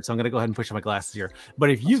military nerd, so I'm going to go ahead and push my glasses here. But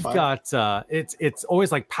if you've got, it's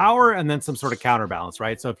always like power and then some sort of counterbalance,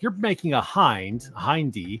 right? So if you're making a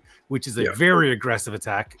Hindy, which is a very aggressive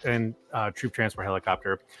attack and troop transport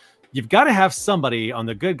helicopter, you've got to have somebody on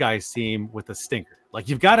the good guys team with a stinker. Like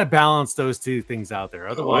you've got to balance those two things out there.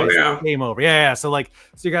 Otherwise, game over. Yeah. So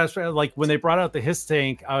you guys, like when they brought out the Hiss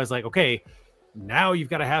tank, I was like, okay, now you've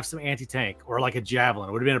got to have some anti-tank or like a javelin.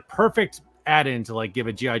 It would have been a perfect add-in to like give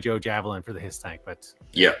a GI Joe javelin for the his tank, but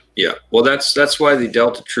yeah. Well, that's why the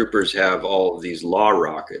Delta Troopers have all of these law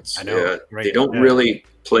rockets. I know, right? They don't really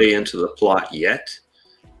play into the plot yet,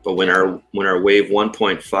 but when our Wave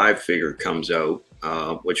 1.5 figure comes out,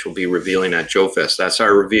 which will be revealing at Joefest, that's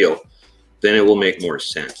our reveal. Then it will make more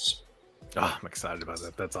sense. Oh, I'm excited about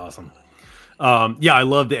that. That's awesome. Yeah, I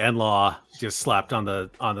love the end law just slapped on the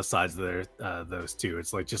sides of there. Those two,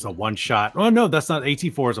 it's like just a one shot. Oh no, that's not.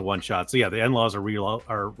 AT4 is a one shot. So yeah, the end laws are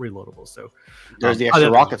reloadable. So there's the extra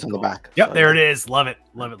rockets on the back. Yep, so, there it is. Love it.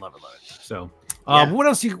 So what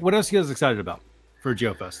else you guys excited about for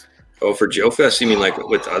Joefest? Oh, for Joefest, you mean like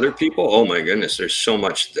with other people? Oh my goodness, there's so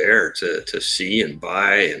much there to see and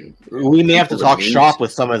buy, and we may have to talk shop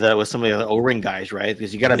with some of the O-ring guys, right?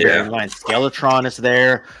 Because you got to bear in mind, Skeletron is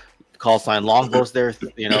there, Call Sign Longbow's there,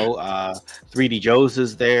 3D Joe's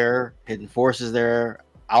is there, Hidden Force is there,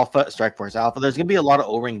 Alpha, Strike Force Alpha. There's gonna be a lot of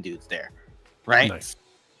O-ring dudes there, right? Nice.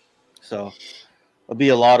 So there'll be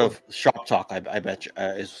a lot of shop talk. I bet you,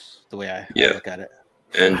 is the way I look at it.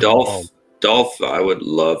 And Dolph, I would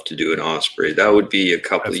love to do an Osprey. That would be a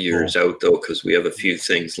couple of years out, though, because we have a few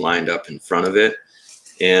things lined up in front of it.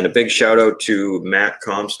 And a big shout out to Matt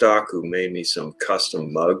Comstock, who made me some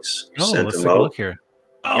custom mugs. Let's take a look here.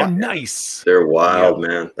 Oh, nice. They're wild,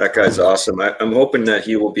 man. That guy's awesome. I'm hoping that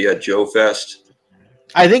he will be at Joefest.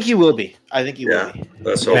 I think he will be. Will be.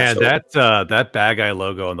 Let's hope so. That Bad Guy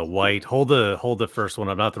logo on the white. Hold the first one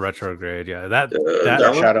up, not the retrograde. Yeah,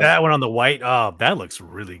 that one on the white. Oh, that looks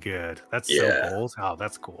really good. That's so bold. Oh,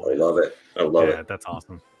 that's cool. I love it. Yeah, that's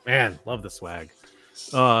awesome. Man, love the swag.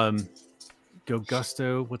 Go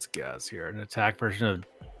Gusto. What's Gaz here? An attack version of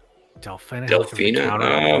Delphina.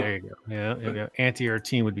 There you go. Yeah. Anti-air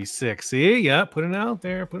team would be 6. See? Yeah, put it out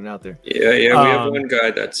there. Yeah. We have one guy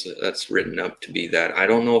that's written up to be that. I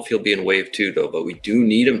don't know if he'll be in Wave 2 though, but we do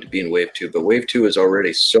need him to be in Wave 2. But Wave 2 is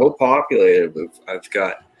already so populated. I've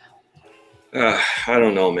got I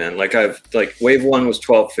don't know, man. Like Wave 1 was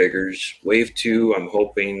 12 figures. Wave 2, I'm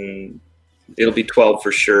hoping it'll be 12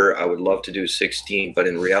 for sure. I would love to do 16, but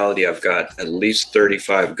in reality, I've got at least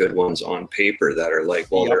 35 good ones on paper that are like,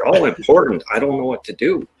 well, they're all important. I don't know what to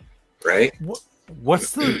do, right?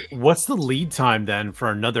 What's the lead time then for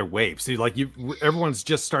another wave? So like everyone's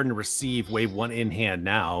just starting to receive Wave 1 in hand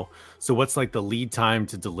now. So what's like the lead time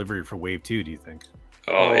to delivery for Wave 2? Do you think?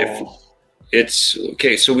 If it's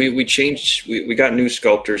okay, so we changed. We got new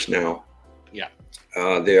sculptors now. Yeah,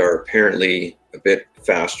 they are apparently a bit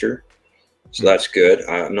faster. So that's good.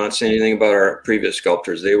 I'm not saying anything about our previous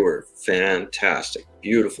sculptors. They were fantastic,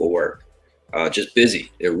 beautiful work. Just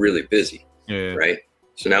busy. They're really busy, right?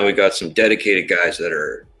 So now we've got some dedicated guys that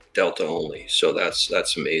are Delta only. So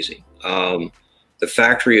that's amazing. The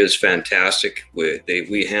factory is fantastic.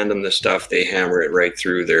 We hand them the stuff. They hammer it right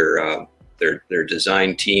through. Their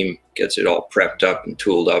design team gets it all prepped up and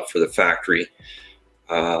tooled up for the factory.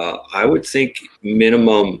 I would think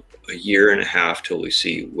minimum a year and a half till we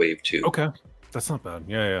see Wave 2. Okay, that's not bad.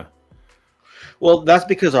 Yeah. Well, that's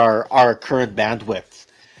because our current bandwidth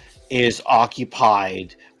is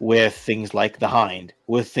occupied with things like the Hind,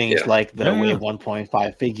 with things like the Wave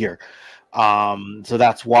 1.5 figure. So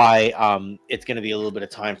that's why it's going to be a little bit of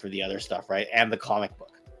time for the other stuff, right? And the comic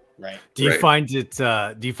book, right? Do you find it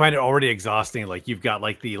already exhausting? Like you've got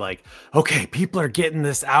okay, people are getting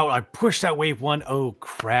this out. I pushed out Wave 1. Oh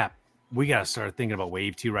crap. We got to start thinking about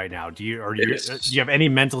Wave 2 right now. Do you have any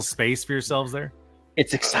mental space for yourselves there?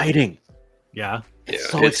 It's exciting. Yeah. It's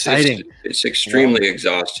so exciting. It's extremely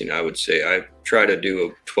exhausting, I would say. I try to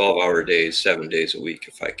do 12-hour days, 7 days a week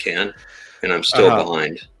if I can, and I'm still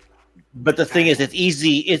behind. But the thing is, it's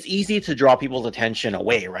easy to draw people's attention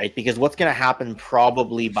away, right? Because what's going to happen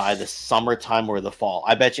probably by the summertime or the fall?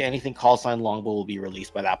 I bet you anything Call Sign Longbow will be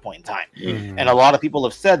released by that point in time. And a lot of people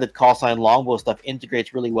have said that Call Sign Longbow stuff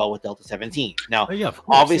integrates really well with Delta 17. Now,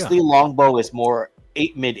 obviously, Longbow is more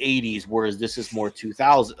mid 80s, whereas this is more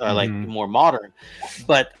 2000, like more modern.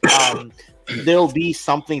 But there'll be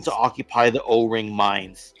something to occupy the O-ring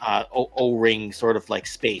mines, O-ring sort of like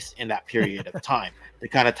space in that period of time. To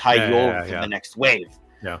kind of tie you over for the next wave.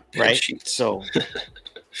 Yeah. Right. So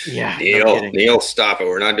Neil, stop it.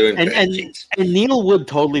 We're not doing bed sheets. And Neil would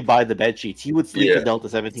totally buy the bed sheets. He would sleep in Delta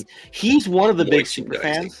 17. He's one of the big super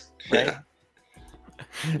fans, right?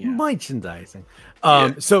 Merchandising.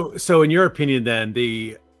 So in your opinion, then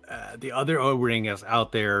the other O-ring is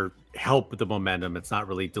out there help with the momentum. It's not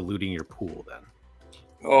really diluting your pool then.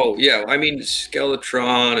 Oh yeah, I mean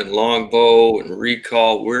Skeletron and Longbow and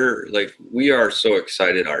Recall. We are so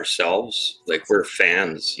excited ourselves. Like we're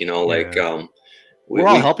fans, we're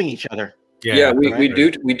all helping each other. Yeah, we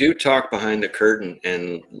do talk behind the curtain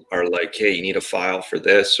and are like, hey, you need a file for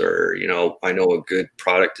this, or I know a good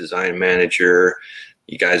product design manager.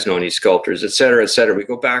 You guys know any sculptors, et cetera, et cetera. We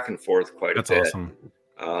go back and forth quite a bit. That's awesome.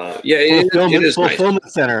 It is fulfillment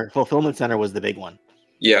nice. center. Fulfillment center was the big one.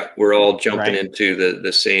 Yeah, we're all jumping into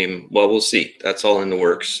the same. Well, we'll see. That's all in the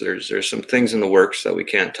works. There's some things in the works that we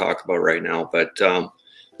can't talk about right now, but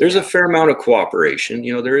there's a fair amount of cooperation.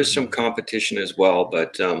 There is some competition as well,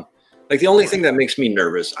 but like the only thing that makes me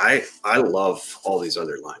nervous, I love all these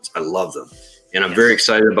other lines. I love them, and I'm very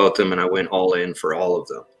excited about them, and I went all in for all of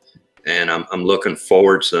them, and I'm looking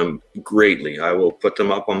forward to them greatly. I will put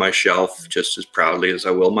them up on my shelf just as proudly as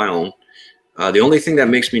I will my own. The only thing that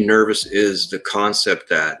makes me nervous is the concept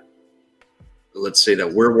that, let's say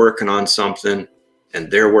that we're working on something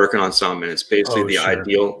and they're working on something, and it's basically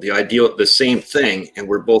the same thing, and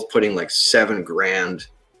we're both putting like $7 grand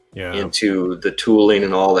into the tooling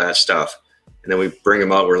and all that stuff, and then we bring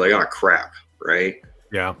them out, we're like, oh crap, right?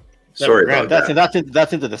 Yeah. Sorry about that.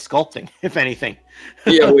 That's into the sculpting, if anything.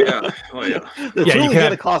 Yeah, oh yeah. The tooling's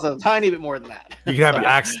gonna cost a tiny bit more than that. You can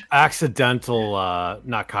have accidental,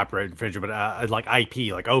 not copyright infringement, but like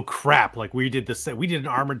IP. Like, oh crap! Like we did an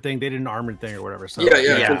armored thing, they did an armored thing, or whatever. So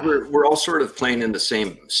yeah. We're all sort of playing in the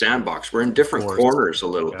same sandbox. We're in different corners a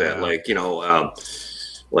little bit. Like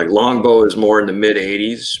like Longbow is more in the mid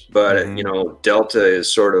 80s, but Delta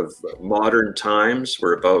is sort of modern times.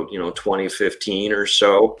 We're about 2015 or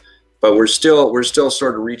so. But we're still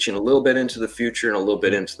sort of reaching a little bit into the future and a little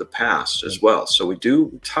bit into the past as well. So we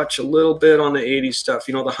do touch a little bit on the 80s stuff.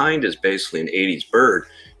 The Hind is basically an 80s bird,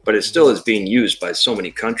 but it still is being used by so many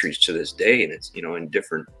countries to this day, and it's in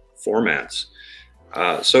different formats.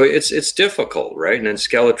 So it's difficult, right? And then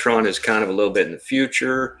Skeletron is kind of a little bit in the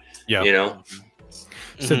future. Yeah.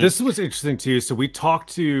 So this was interesting too. So we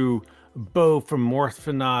talked to Bo from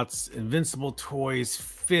Morphinauts, Invincible Toys,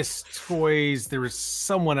 Fist Toys. There was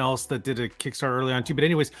someone else that did a Kickstarter early on too. But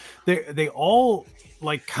anyways, they all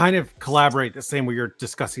like kind of collaborate the same way you're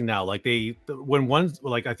discussing now. Like when one,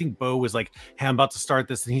 like I think Bo was like, hey, I'm about to start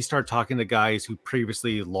this, and he started talking to guys who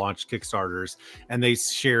previously launched Kickstarters, and they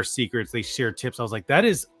share secrets, they share tips. I was like, that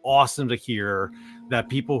is awesome to hear that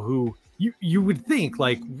people who you would think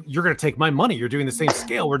like, you're going to take my money, you're doing the same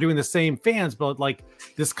scale, we're doing the same fans, but like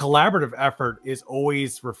this collaborative effort is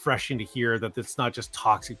always refreshing to hear, that it's not just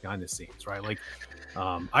toxic behind the scenes, right? Like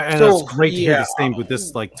and it's great to hear the same with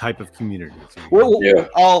this like type of community.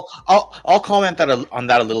 I'll comment on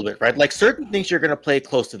that a little bit, right? Like certain things you're gonna play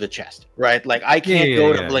close to the chest, right? Like I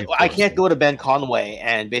can't go to Ben Conway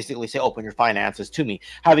and basically say, open your finances to me.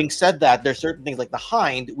 Having said that, there's certain things like the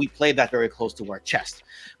Hind, we played that very close to our chest.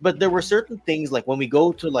 But there were certain things like when we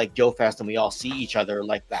go to like Joefest and we all see each other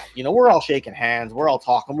like that, we're all shaking hands, we're all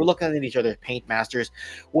talking, we're looking at each other, paint masters.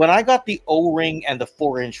 When I got the O-ring and the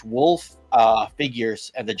 4-inch wolf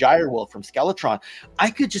figures and the gyre wolf from Skeletron, I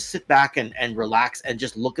could just sit back and relax and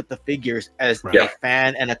just look at the figures as a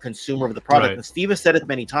fan and a consumer of the product. And Steve has said it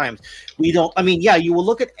many times. You will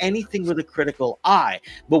look at anything with a critical eye,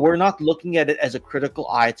 but we're not looking at it as a critical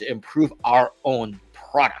eye to improve our own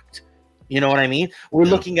product. You know what I mean? We're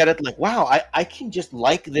looking at it like, wow, I can just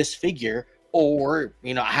like this figure, or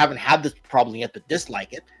I haven't had this problem yet, but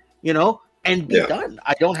dislike it, and be done.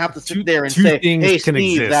 I don't have to sit there and say, hey,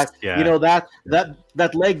 Steve,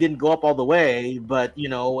 that leg didn't go up all the way, but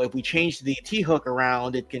if we change the T-hook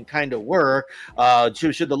around, it can kind of work.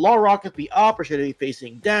 Should the law rocket be up, or should it be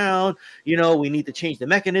facing down? We need to change the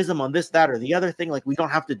mechanism on this, that, or the other thing. Like, we don't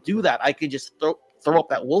have to do that. I can just throw up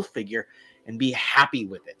that wolf figure and be happy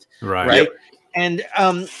with it. Right. Yep. And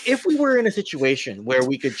if we were in a situation where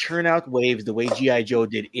we could churn out waves the way G.I. Joe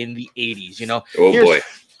did in the 80s,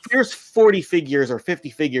 here's 40 figures or 50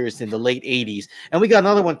 figures in the late 80s, and we got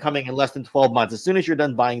another one coming in less than 12 months. As soon as you're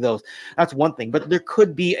done buying those, that's one thing. But there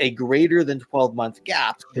could be a greater than 12-month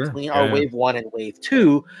gap between our wave 1 and wave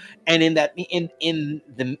 2, and in that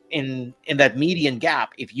that median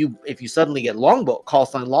gap, if you suddenly get Longbow, call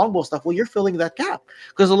sign Longbow stuff, well, you're filling that gap,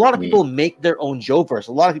 because a lot of people make their own Joeverse.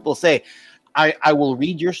 A lot of people say, I will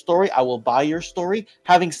read your story, I will buy your story.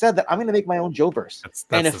 Having said that, I'm going to make my own Joeverse.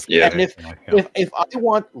 If I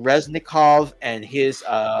want Reznikov and his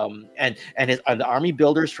and the army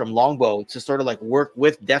builders from Longbow to sort of like work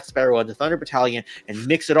with Death Sparrow and the Thunder Battalion and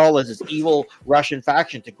mix it all as this evil Russian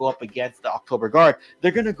faction to go up against the October Guard,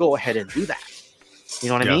 they're going to go ahead and do that. You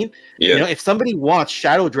know what I mean? Yeah. If somebody wants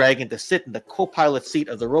Shadow Dragon to sit in the co-pilot seat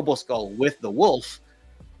of the Roboskull with the Wolf,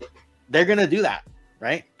 they're going to do that.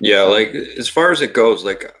 Right. Yeah. Like, as far as it goes,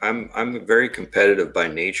 like I'm very competitive by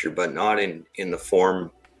nature, but not in the form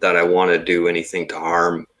that I want to do anything to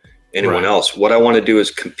harm anyone else. What I want to do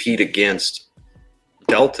is compete against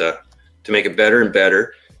Delta to make it better and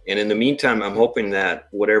better. And in the meantime, I'm hoping that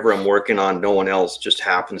whatever I'm working on, no one else just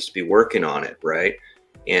happens to be working on it, right?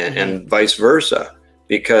 And vice versa.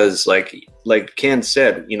 Because like Ken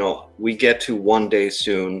said, you know, we get to one day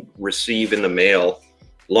soon receive in the mail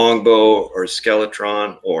Longbow or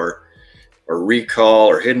Skeletron or Recall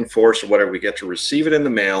or Hidden Force or whatever. We get to receive it in the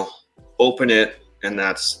mail, open it, and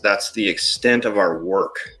that's the extent of our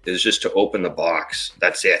work, is just to open the box.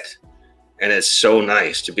 That's it. And it's so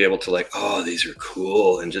nice to be able to like, oh, these are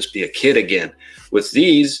cool, and just be a kid again. With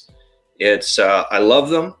these, it's I love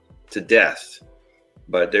them to death,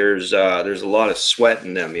 but there's a lot of sweat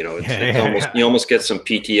in them. You know, you almost get some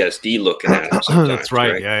PTSD looking at them sometimes. That's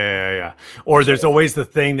right. Yeah. Or there's always the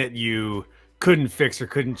thing that you couldn't fix or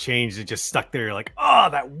couldn't change that just stuck there. You're like, oh,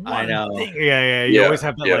 that one thing. Yeah. You always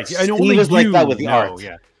have that. Like, I know Steve is like that with the art.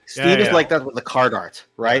 Yeah. Steve is like that with the card art,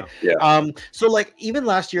 right? Yeah. So like even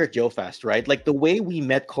last year at Joefest, right? Like the way we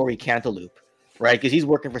met Corey Cantaloupe, right? Because he's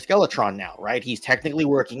working for Skeletron now, right? He's technically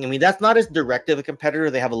working. I mean, that's not as direct of a competitor.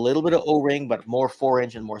 They have a little bit of O-ring, but more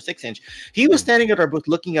 4-inch and more 6-inch. He was standing at our booth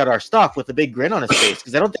looking at our stuff with a big grin on his face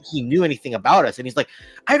because I don't think he knew anything about us. And he's like,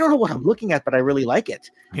 I don't know what I'm looking at, but I really like it.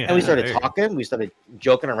 And we started talking. We started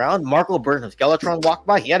joking around. Marco Burton of Skeletron walked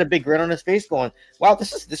by. He had a big grin on his face going, wow,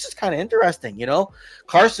 this is kind of interesting, you know?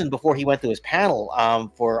 Carson, before he went to his panel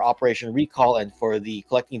for Operation Recall and for the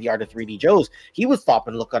Collecting the Art of 3D Joes, he would stop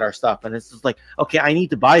and look at our stuff. And it's just like, okay, I need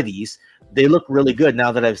to buy these. They look really good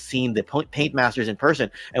now that I've seen the Paint Masters in person.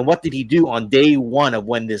 And what did he do on day one of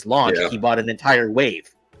when this launched? He bought an entire wave.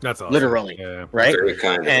 That's awesome. Literally, right? Very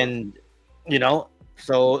kind of and, you know,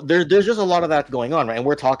 so there's just a lot of that going on, right? And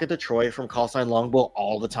we're talking to Troy from Call Sign Longbow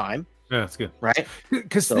all the time. Yeah, that's good. Right?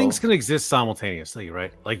 Because things can exist simultaneously,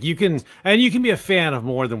 right? Like you can be a fan of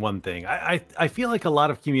more than one thing. I feel like a lot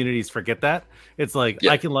of communities forget that. It's like,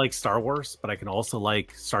 I can like Star Wars, but I can also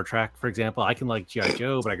like Star Trek, for example. I can like G.I.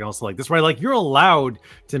 Joe, but I can also like this, right? Like you're allowed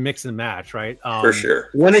to mix and match, right? For sure.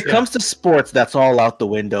 When it comes to sports, that's all out the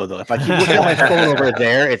window, though. If I keep looking at my phone over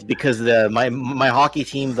there, it's because my hockey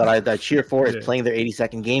team that I cheer for is playing their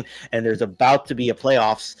 82nd game, and there's about to be a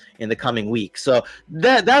playoffs in the coming week. So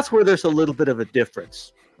that's where there's a little bit of a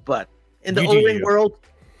difference. But in the O-ring world,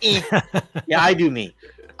 yeah, I do me.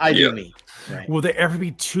 I do me. Right. Will there ever be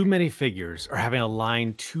too many figures or having a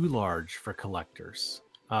line too large for collectors?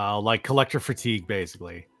 Like collector fatigue,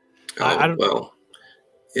 basically. Well,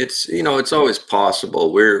 it's, you know, it's always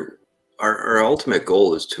possible. Our ultimate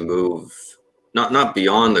goal is to move not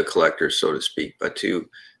beyond the collectors, so to speak, but to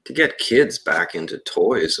get kids back into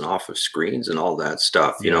toys and off of screens and all that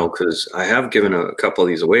stuff, you know, because I have given a couple of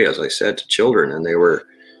these away, as I said, to children, and they were,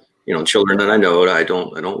 you know, children that I know. I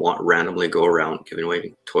don't want randomly go around giving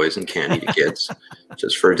away toys and candy to kids,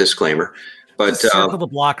 just for a disclaimer. But circle the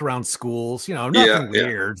block around schools, you know, nothing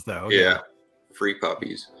weird though. Yeah, free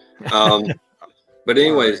puppies. But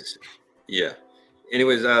anyways,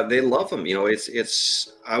 they love them. You know,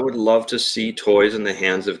 it's. I would love to see toys in the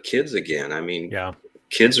hands of kids again. I mean,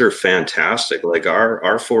 kids are fantastic. Like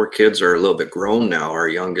our 4 kids are a little bit grown now. Our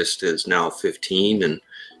youngest is now 15, and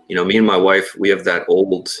you know, me and my wife, we have that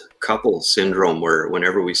old couple syndrome where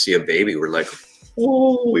whenever we see a baby, we're like,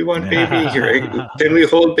 oh, we want baby here. Can we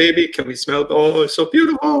hold baby? Can we smell? Oh, it's so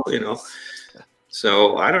beautiful, you know.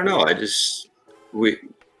 So I don't know. It is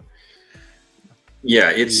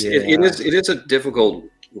a difficult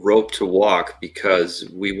rope to walk because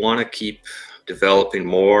we want to keep developing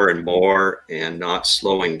more and more and not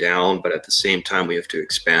slowing down, but at the same time we have to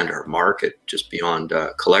expand our market just beyond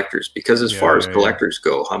collectors, because as far as collectors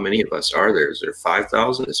go, how many of us are there? Is there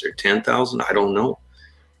 5,000? Is there 10,000? I don't know,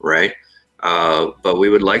 right? But we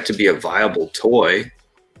would like to be a viable toy.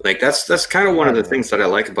 Like that's kind of one of the things that I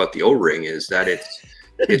like about the O-ring is that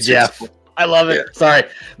it's Jeff, I love it. Sorry,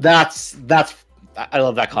 I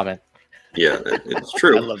love that comment. Yeah, it's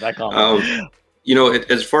true. I love that comment. You know,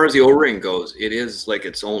 as far as the O-ring goes, it is like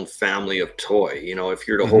its own family of toy. You know, if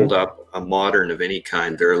you're to hold up a modern of any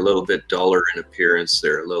kind, they're a little bit duller in appearance.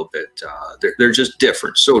 They're a little bit, they're just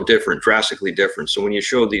different, so different, drastically different. So when you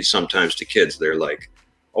show these sometimes to kids, they're like,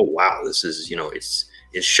 oh, wow, this is, you know, it's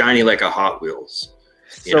shiny like a Hot Wheels.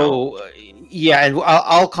 Yeah, and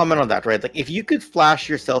I'll comment on that, right? Like if you could flash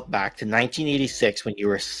yourself back to 1986 when you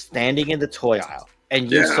were standing in the toy aisle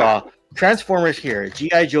and you saw Transformers here,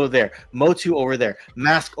 G.I. Joe there, Motu over there,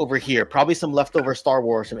 Mask over here, probably some leftover Star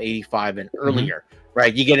Wars from 85 and earlier,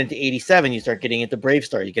 right? You get into 87, you start getting into Brave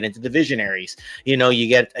Star, you get into the Visionaries, you know, you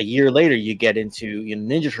get a year later, you get into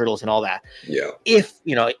Ninja Turtles and all that. Yeah. If,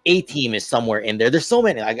 you know, A-Team is somewhere in there, there's so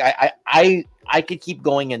many. I could keep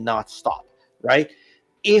going and not stop, right?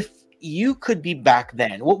 If you could be back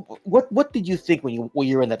then, what did you think when you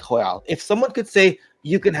were in that toy aisle? If someone could say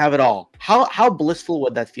you can have it all, how blissful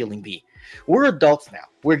would that feeling be? We're adults now.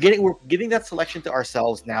 We're giving that selection to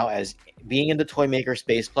ourselves now as being in the toy maker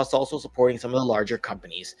space, plus also supporting some of the larger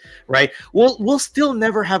companies, right? We'll still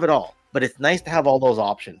never have it all, but it's nice to have all those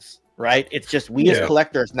options, right? It's just we as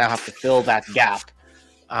collectors now have to fill that gap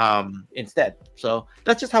instead. So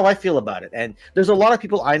that's just how I feel about it. And there's a lot of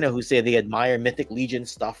people I know who say they admire Mythic Legion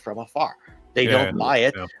stuff from afar. They don't buy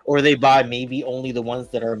it, or they buy maybe only the ones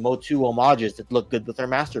that are Motu homages that look good with their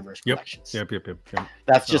Masterverse collections. Yep.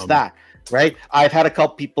 That's just that, right? I've had a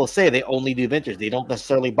couple people say they only do vintage. They don't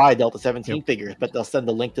necessarily buy Delta 17 figures, but they'll send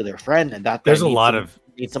the link to their friend, and that there's a lot of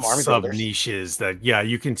some army sub builders. niches that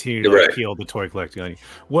you continue to appeal the toy collecting on you.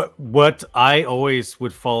 What I always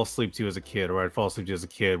would fall asleep to as a kid, or I'd fall asleep to as a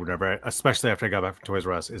kid whenever, especially after I got back from Toys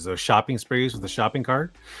R Us, is those shopping sprees with the shopping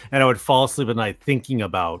cart, and I would fall asleep at night thinking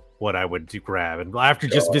about what I would grab. And after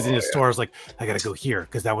just visiting the store, I was like, I gotta go here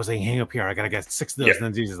because that was a hang up here. I gotta get 6 of those. And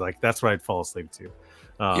then Jesus, like that's what I'd fall asleep to.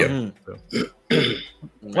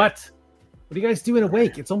 What are you guys doing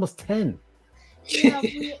awake? It's almost 10. Yeah,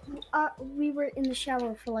 we were in the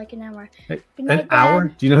shower for like an hour. An hour?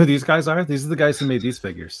 Do you know who these guys are? These are the guys who made these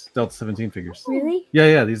figures, Delta 17 figures. Really?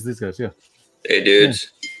 Yeah. These guys. Yeah. Hey,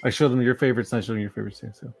 dudes. I showed them your favorites, and I showed them your favorites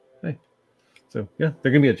too. So hey, they're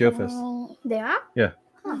gonna be at Joefest. They are. Yeah.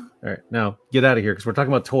 All right, now get out of here because we're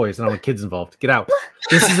talking about toys and I want kids involved. Get out.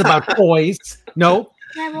 This is about toys. No.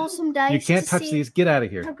 Can I roll some dice? You can't touch these. Get out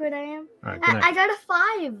of here. How good I am. All right, I got a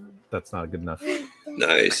 5. That's not good enough.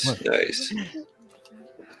 Nice.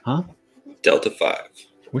 Huh? Delta 5.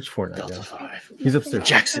 Which Fortnite? Delta 5. He's upstairs.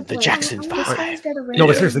 The Jackson 5. No,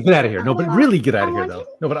 but seriously, get out of here. No, but really get out of here, though.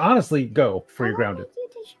 No, but honestly, go before you're grounded.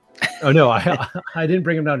 Oh, no, I didn't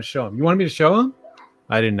bring him down to show him. You wanted me to show him?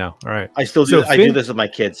 I didn't know. All right. I still do. I do this with my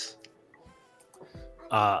kids.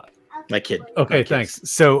 My kid. Okay, thanks.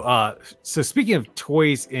 So speaking of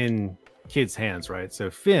toys in kids' hands, right? So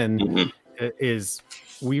Finn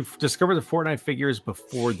we've discovered the Fortnite figures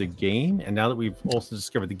before the game, and now that we've also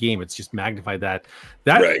discovered the game, it's just magnified that.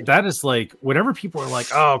 That is like whenever people are like,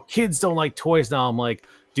 "Oh, kids don't like toys now," I'm like,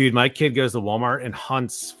 dude, my kid goes to Walmart and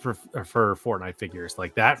hunts for Fortnite figures.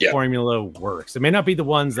 Like that formula works. It may not be the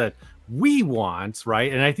ones that we want,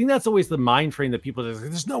 right? And I think that's always the mind frame that people say,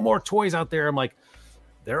 there's no more toys out there. I'm like,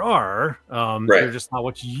 there are. They're just not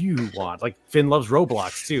what you want. Like Finn loves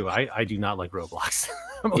Roblox too. I do not like Roblox.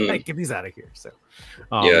 I'm like, get these out of here. So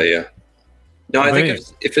No, I think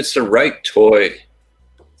if it's the right toy,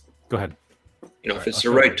 go ahead. If it's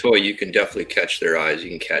the right toy, you can definitely catch their eyes. You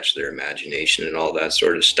can catch their imagination and all that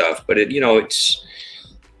sort of stuff. But it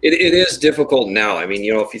is difficult now. I mean,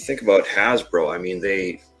 if you think about Hasbro, I mean,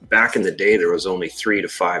 back in the day there was only 3 to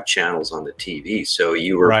 5 channels on the TV, so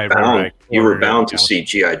you were bound to see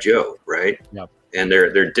G.I. Joe, right? Yep. And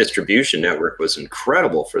their distribution network was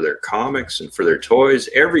incredible for their comics and for their toys.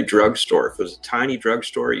 Every drugstore, if it was a tiny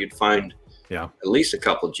drugstore, you'd find at least a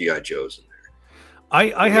couple of G.I. Joes in there.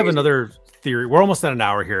 I have another theory. We're almost at an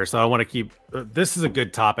hour here, so I want to keep this is a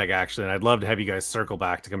good topic actually, and I'd love to have you guys circle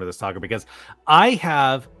back to come to this topic because I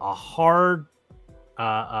have a hard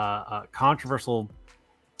controversial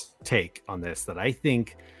take on this that I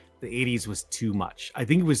think the 80s was too much. I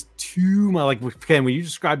think it was too much. Like Ken, when you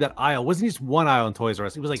described that aisle, it wasn't just one aisle in Toys R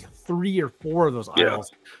Us. It was like 3 or 4 of those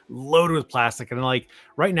aisles loaded with plastic. And like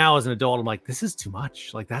right now as an adult, I'm like, this is too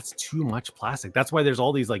much. Like that's too much plastic. That's why there's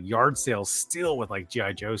all these like yard sales still with like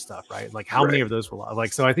G.I. Joe stuff, right? Like how many of those were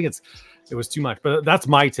like, so I think it was too much, but that's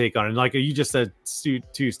my take on it. And like you just said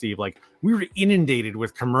too, Steve, like we were inundated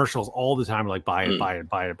with commercials all the time, like buy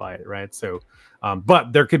it, right? So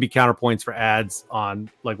but there could be counterpoints for ads on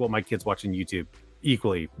like what my kids watch on YouTube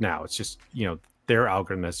equally now. It's just, their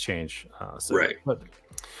algorithm has changed.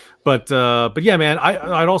 But yeah, man,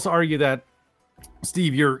 I'd also argue that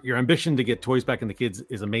Steve, your ambition to get toys back in the kids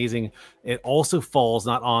is amazing. It also falls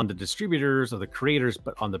not on the distributors or the creators,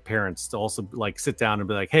 but on the parents to also like sit down and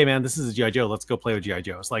be like, hey man, this is a G.I. Joe. Let's go play with G.I.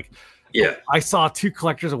 Joe. It's like, I saw 2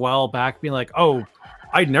 collectors a while back being like, oh,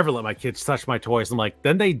 I'd never let my kids touch my toys. I'm like,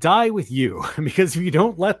 then they die with you because if you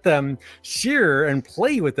don't let them share and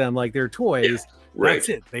play with them like their toys, that's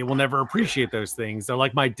it. They will never appreciate those things. They're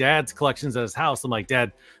like my dad's collections at his house. I'm like,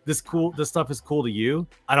 Dad, this stuff is cool to you.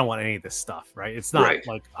 I don't want any of this stuff, right? It's not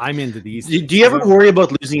like I'm into these. Do you ever worry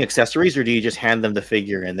about losing accessories, or do you just hand them the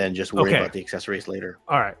figure and then just worry about the accessories later?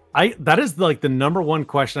 All right. That is like the number one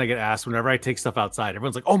question I get asked whenever I take stuff outside.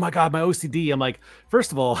 Everyone's like, oh my God, my OCD. I'm like,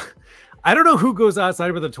 first of all, I don't know who goes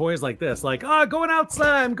outside with the toys like this, like, going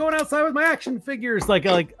outside. I'm going outside with my action figures.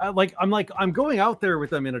 I'm going out there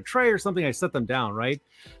with them in a tray or something. I set them down, right?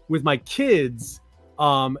 With my kids,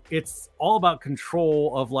 it's all about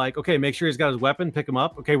control of like, okay, make sure he's got his weapon, pick him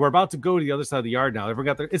up. Okay, we're about to go to the other side of the yard now. Everyone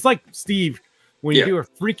got there. It's like Steve, when you do a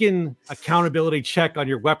freaking accountability check on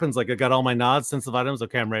your weapons, like I got all my nods, sensitive items.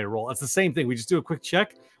 Okay, I'm ready to roll. It's the same thing. We just do a quick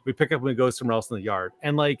check. We pick up and we go somewhere else in the yard.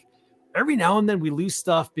 And like, every now and then we lose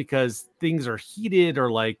stuff because things are heated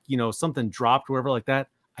or like, you know, something dropped or whatever like that.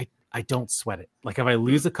 I don't sweat it. Like if I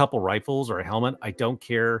lose a couple rifles or a helmet, I don't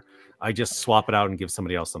care. I just swap it out and give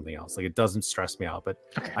somebody else something else. Like it doesn't stress me out. But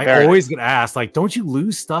I always get asked, like, don't you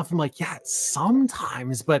lose stuff? I'm like, yeah,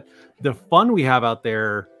 sometimes. But the fun we have out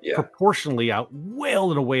there proportionally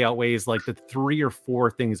outweighs like the 3 or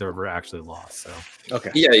 4 things I've ever actually lost. So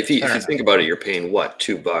yeah, if you think about it, you're paying what,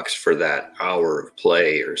 $2 for that hour of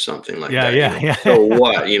play or something like that. Yeah. So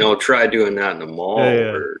what? You know, try doing that in the mall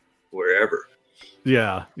or wherever.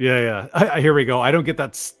 Yeah. Here we go. I don't get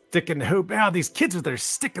that stick and hoop. Now these kids with their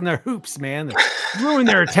stick in their hoops, man, they ruin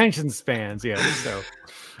their attention spans. Yeah. So,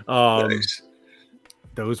 Nice.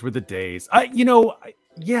 Those were the days.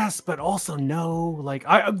 Yes, but also no. Like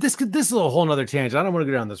this is a whole nother tangent. I don't want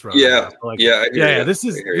to go down this road. This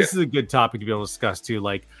is a good topic to be able to discuss too.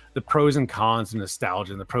 Like the pros and cons of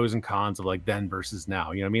nostalgia and the pros and cons of like then versus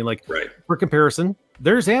now. You know what I mean? Like for comparison,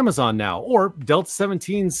 there's Amazon now or Delta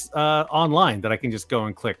 17's online that I can just go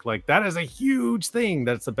and click. Like that is a huge thing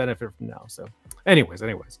that's a benefit from now. So anyways.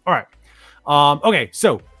 All right. Okay.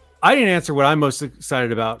 So I didn't answer what I'm most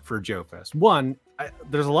excited about for Joefest. One,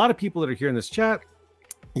 there's a lot of people that are here in this chat.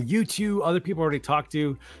 You two, other people already talked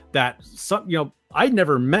to that. Some, I'd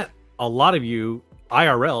never met a lot of you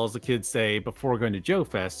IRL, as the kids say, before going to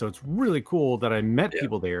Joefest. So it's really cool that I met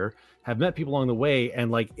people there, have met people along the way,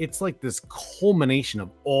 and like it's like this culmination of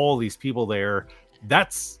all these people there.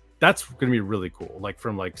 That's gonna be really cool. Like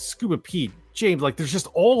from like Scuba Pete, James, like there's just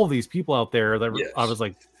all of these people out there that I was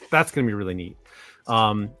like, that's gonna be really neat.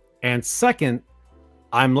 And second,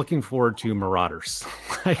 I'm looking forward to Marauders.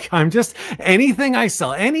 Like I'm just anything I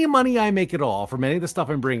sell, any money I make at all from any of the stuff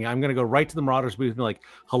I'm bringing, I'm gonna go right to the Marauders booth and be like,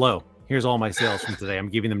 hello, here's all my sales from today. I'm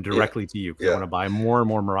giving them directly to you because I want to buy more and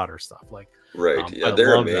more Marauder stuff. Like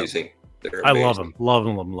they're amazing. I love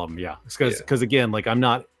them. Yeah, because again, like I'm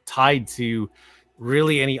not tied to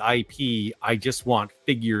really any IP. I just want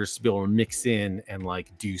figures to be able to mix in and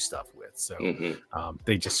like do stuff with. So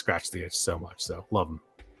they just scratch the itch so much. So love them.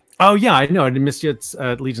 Oh yeah, I know. I missed you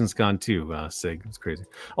at Legion's Con too, Sig. It's crazy.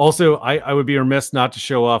 Also, I would be remiss not to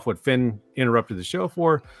show off what Finn interrupted the show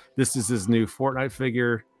for. This is his new Fortnite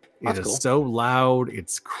figure. It is so loud.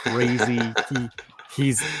 It's crazy.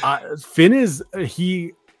 Finn is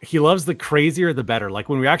he loves the crazier the better. Like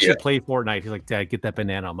when we actually play Fortnite, he's like, Dad, get that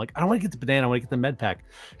banana. I'm like, I don't want to get the banana. I want to get the med pack.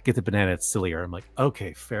 Get the banana. It's sillier. I'm like,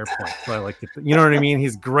 okay, fair point. So I like it. You know what I mean?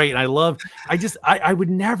 He's great. And I would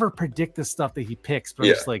never predict the stuff that he picks, but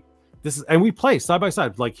I'm just like, this is, and we play side by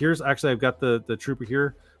side. Like here's actually, I've got the trooper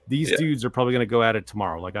here. These dudes are probably going to go at it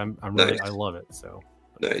tomorrow. Like I'm really, I love it. So.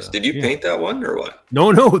 Nice. Did you paint that one or what?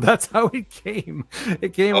 No, that's how it came.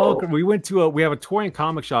 It came all. We went to we have a toy and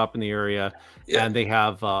comic shop in the area, and they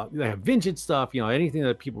have vintage stuff. Anything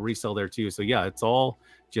that people resell there too. So yeah, it's all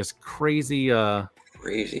just crazy.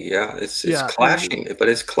 Crazy, yeah. It's clashing, but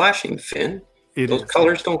it's clashing, Finn. Those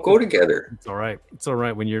colors don't go together. It's all right. It's all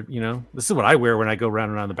right when you're. This is what I wear when I go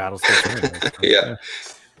around the battle station. Yeah.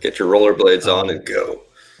 Get your rollerblades on and go.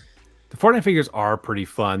 The Fortnite figures are pretty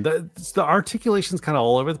fun. The articulation's kind of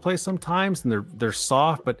all over the place sometimes, and they're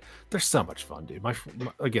soft, but they're so much fun, dude.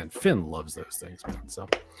 Again, Finn loves those things, man. So,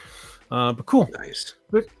 but cool. Nice.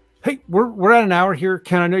 But hey, we're at an hour here.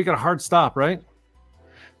 Ken, I know you got a hard stop, right?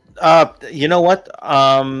 You know what?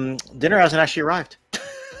 Dinner hasn't actually arrived.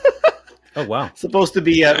 Oh wow! Supposed to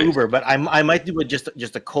be Uber, but I might do it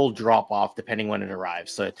just a cold drop off depending when it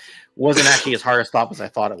arrives. So it wasn't actually as hard a stop as I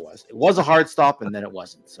thought it was. It was a hard stop, and then it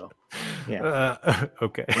wasn't. So yeah.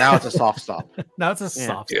 Okay. Now it's a soft stop. Now it's a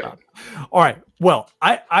soft stop. All right. Well,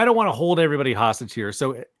 I don't want to hold everybody hostage here.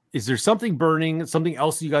 So is there something burning? Something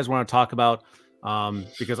else you guys want to talk about?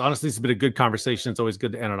 Because honestly, it's been a good conversation. It's always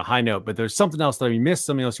good to end on a high note. But there's something else that we missed.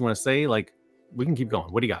 Something else you want to say? Like we can keep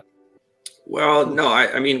going. What do you got? Well, no,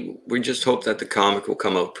 I mean, we just hope that the comic will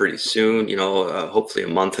come out pretty soon, hopefully a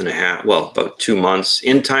month and a half. Well, about 2 months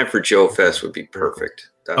in time for Joefest would be perfect.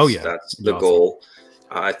 That's the goal.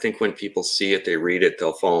 I think when people see it, they read it,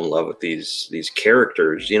 they'll fall in love with these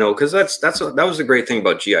characters, because that was the great thing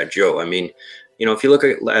about G.I. Joe. I mean, if you look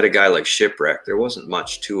at a guy like Shipwreck, there wasn't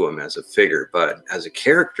much to him as a figure, but as a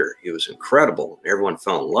character, he was incredible. Everyone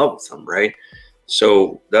fell in love with him, right?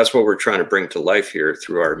 So that's what we're trying to bring to life here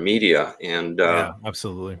through our media. And yeah,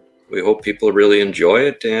 absolutely. We hope people really enjoy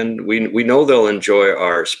it. And we know they'll enjoy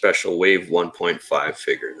our special Wave 1.5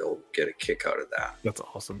 figure. They'll get a kick out of that. That's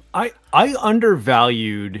awesome. I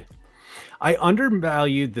undervalued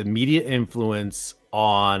the media influence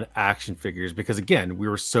on action figures because, again, we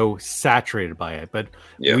were so saturated by it. But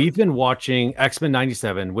we've been watching X-Men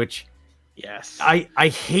 97, which I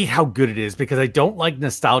hate how good it is because I don't like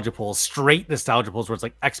nostalgia pulls, straight nostalgia pulls where it's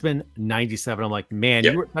like X-Men 97. I'm like, man,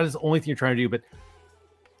 that is the only thing you're trying to do. But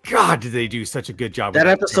God, did they do such a good job that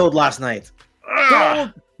episode last night.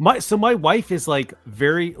 So my wife is like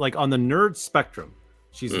very like on the nerd spectrum.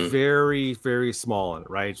 She's very, very small in it,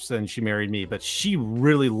 right? And she married me, but she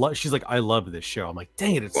really loves. She's like, I love this show. I'm like,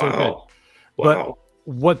 dang it, it's so good. But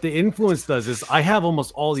what the influence does is I have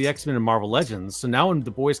almost all the X-Men and Marvel Legends. So now when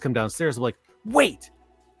the boys come downstairs, I'm like, wait,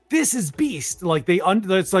 this is Beast. Like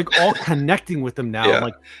it's like all connecting with them now. I'm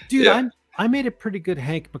like, dude, I made a pretty good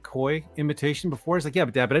Hank McCoy imitation before. It's like, yeah,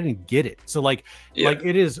 but Dad, but I didn't get it. So like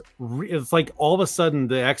it's like all of a sudden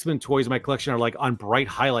the X-Men toys in my collection are like on bright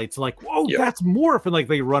highlights. Like, whoa, that's Morph. And like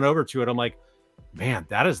they run over to it. I'm like, man,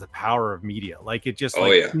 that is the power of media. Like it just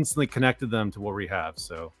instantly connected them to what we have.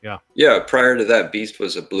 So yeah. Prior to that, Beast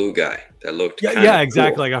was a blue guy that looked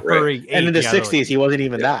exactly cool, like a furry. And in the 60s, he wasn't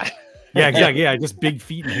even that. Yeah, exactly. Yeah, just big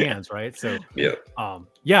feet and hands, right? So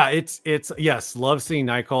it's yes, love seeing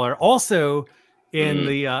Nightcrawler. Also, in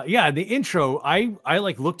the intro, I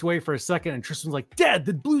like looked away for a second, and Tristan was like, "Dad,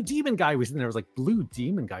 the blue demon guy was in there." I was like, "Blue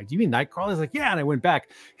demon guy? Do you mean Nightcrawler?" I was like, "Yeah," and I went back.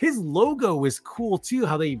 His logo was cool too.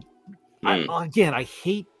 How they, I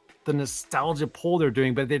hate the nostalgia pull they're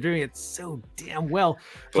doing, but they're doing it so damn well.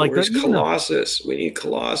 But like where's Colossus? We need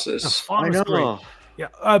Colossus. I know. Yeah,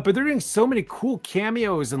 but they're doing so many cool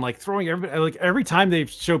cameos and like throwing everybody. Like every time they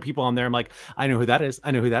show people on there, I'm like, I know who that is.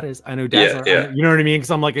 I know who that is. I know Dazzler. You know what I mean? Because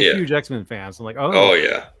I'm like a huge X-Men fan. So I'm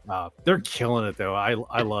like, they're killing it though.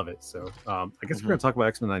 I love it. So I guess we're gonna talk about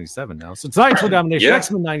X-Men 97 now. So tonight's Toy Domination,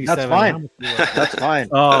 X-Men 97. That's fine. That's fine.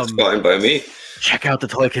 That's fine by me. Check out the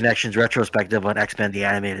Toy Kennections retrospective on X-Men the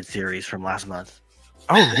animated series from last month.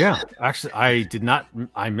 Oh yeah, actually, I did not.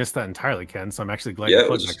 I missed that entirely, Ken. So I'm actually glad you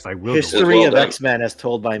put that because I will. History of X-Men as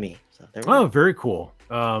told by me. So very cool.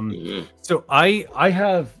 So I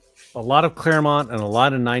have a lot of Claremont and a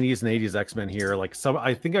lot of 90s and 80s X-Men here. Like some,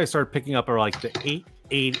 I think I started picking up like the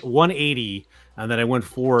 180, and then I went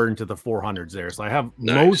forward into the 400s there. So I have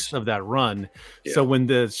most of that run. So when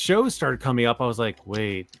the shows started coming up, I was like,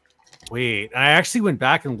 wait. And I actually went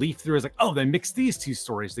back and leafed through. I was like, oh, they mixed these two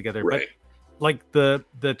stories together. Right. But like the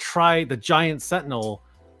Giant Sentinel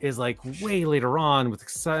is like way later on with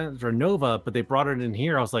Sandra Nova, but they brought it in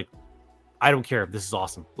here. I was like, I don't care. This is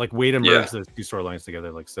awesome. Like way to merge those two storylines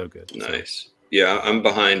together. Like so good. Nice. So. Yeah, I'm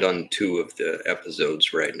behind on 2 of the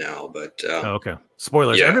episodes right now, but okay.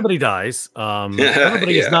 Spoilers. Everybody dies.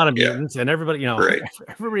 Everybody is not a mutant, and everybody,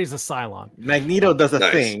 everybody's a Cylon. Magneto does a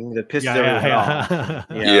thing that pisses everyone off.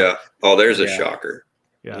 Yeah. Oh, there's a shocker.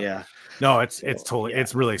 Yeah. No, it's totally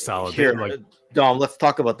it's really solid. Here, like, Dom, let's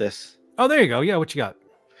talk about this. Oh, there you go. Yeah, what you got?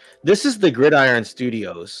 This is the Gridiron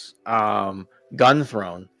Studios gun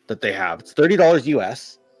throne that they have. It's $30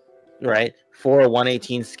 US, right? For a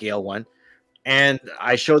 118 scale one. And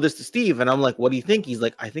I showed this to Steve, and I'm like, what do you think? He's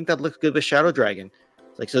like, I think that looks good with Shadow Dragon.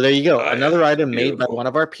 It's like, so there you go. Another item made by one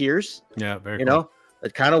of our peers. Yeah, very you know,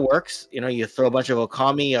 it kind of works. You know, you throw a bunch of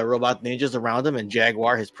Okami robot ninjas around him and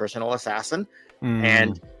Jaguar, his personal assassin.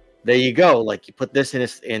 And there you go. Like you put this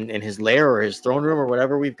in his lair or his throne room or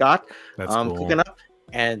whatever we've got. That's cool. Cooking up,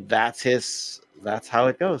 and that's how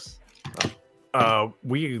it goes.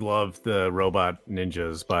 We love the robot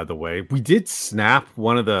ninjas, by the way. We did snap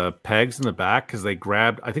one of the pegs in the back because they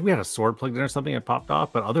grabbed, I think we had a sword plugged in or something and popped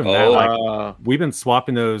off. But other than that, like, we've been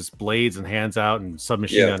swapping those blades and hands out and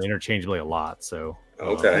submachine gun interchangeably a lot. So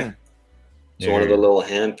okay. So one of the little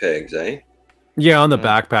hand pegs, eh? Yeah, on the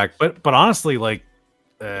backpack. But honestly, like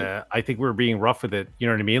I think we were being rough with it. You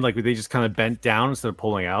know what I mean? Like they just kind of bent down instead of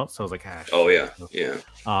pulling out. So I was like, oh yeah.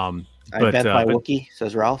 I bent my Wookiee,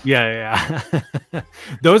 says Ralph. Yeah.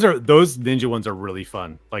 those ninja ones are really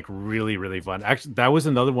fun. Like really, really fun. Actually, that was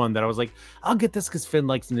another one that I was like, I'll get this because Finn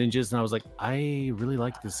likes ninjas, and I was like, I really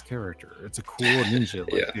like this character. It's a cool ninja.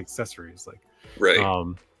 Like the accessories, like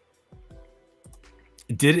right.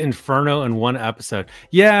 Did Inferno in one episode?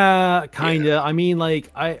 Yeah, kind of. I mean,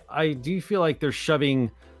 like I do feel like they're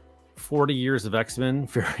shoving 40 years of X-Men,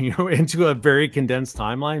 into a very condensed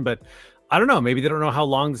timeline, but I don't know. Maybe they don't know how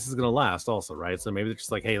long this is going to last also, right? So maybe they're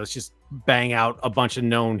just like, hey, let's just bang out a bunch of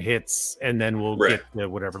known hits and then we'll get to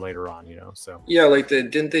whatever later on, you know? So yeah, like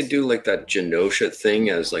didn't they do like that Genosha thing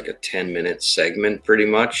as like a 10-minute segment pretty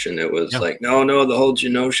much? And it was like, no, the whole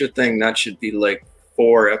Genosha thing, that should be like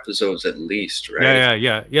 4 episodes at least, right?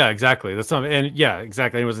 Yeah, exactly. That's something. And yeah,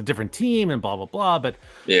 exactly. It was a different team and blah, blah, blah. But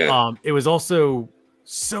it was also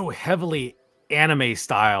so heavily anime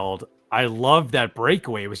styled. I loved that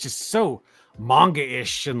breakaway. It was just so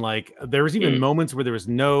manga-ish, and like there was even moments where there was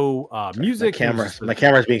no music. My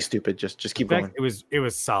camera's being stupid. Just keep going. It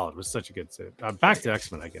was solid. It was such a good set. Back to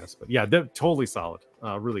X-Men, I guess, but yeah, they're totally solid.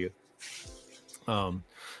 Really good.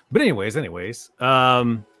 But anyways,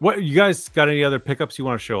 what you guys got? Any other pickups you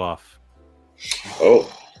want to show off?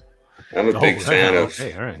 Oh, I'm a big fan of.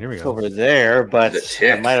 Okay, all right, here we go. Over there, but the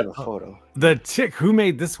Tick. I might have a photo. The Tick. Who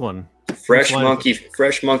made this one? Fresh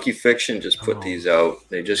Monkey Fiction just put these out.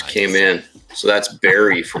 They just came in. So that's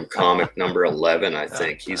Barry from comic number 11, I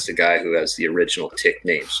think. He's the guy who has the original Tick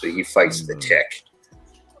name. So he fights the Tick.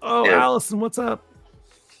 Oh, and Allison, what's up?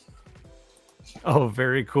 Oh,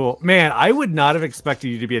 very cool. Man, I would not have expected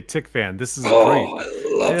you to be a Tick fan. This is great. I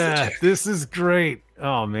love the Tick. This is great.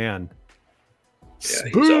 Oh, man. Yeah,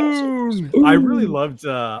 he's awesome. Spoon. I really loved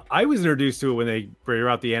I was introduced to it when they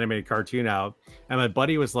brought the animated cartoon out, and my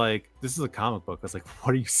buddy was like, this is a comic book. I was like,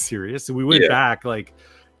 what, are you serious? And we went back, like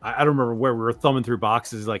I don't remember where, we were thumbing through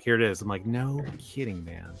boxes, like, here it is. I'm like, no kidding,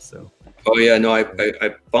 man. So oh yeah, no,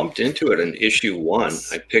 I bumped into it in issue 1.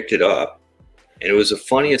 I picked it up, and it was the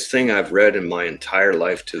funniest thing I've read in my entire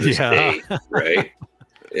life to this day, right?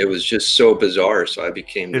 It was just so bizarre, so I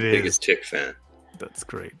became the biggest Tick fan. That's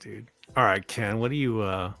great, dude. All right, Ken, what do you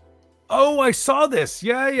oh, I saw this.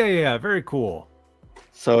 Yeah. Very cool.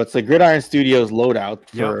 So it's the Gridiron Studios loadout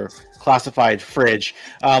for classified fridge.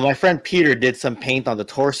 My friend Peter did some paint on the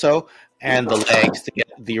torso and the legs to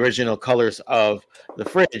get the original colors of the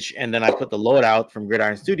fridge, and then I put the loadout from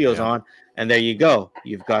Gridiron Studios on, and there you go.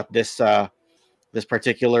 You've got this this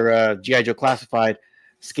particular G.I. Joe classified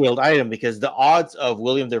scaled item, because the odds of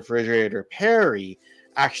William the Refrigerator Perry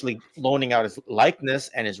actually loaning out his likeness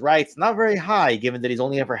and his rights not very high, given that he's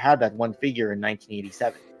only ever had that one figure in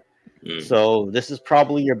 1987. So this is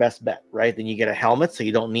probably your best bet, right? Then you get a helmet, so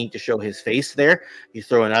you don't need to show his face there. You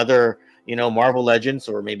throw another, Marvel Legends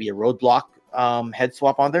or maybe a Roadblock head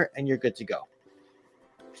swap on there, and you're good to go.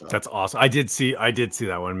 So. That's awesome. I did see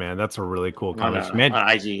that one, man. That's a really cool comic. Man, on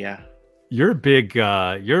IG, yeah. You're a big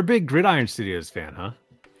Gridiron Studios fan, huh?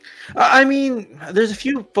 I mean, there's a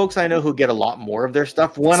few folks I know who get a lot more of their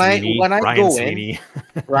stuff. When I go in,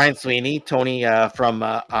 Ryan Sweeney, Tony from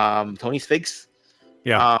Tony's Figs,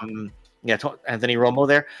 Anthony Romo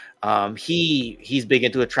there. He's big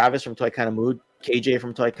into it. Travis from Toy Kinda Mood, KJ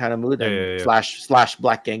from Toy Kinda Mood, and slash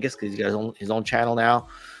Black Genghis, because he's got his own channel now.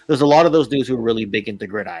 There's a lot of those dudes who are really big into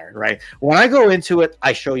Gridiron, right? When I go into it,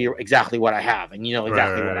 I show you exactly what I have, and you know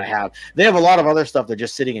exactly what I have. They have a lot of other stuff that's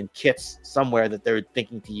just sitting in kits somewhere that they're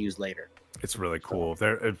thinking to use later. It's really cool.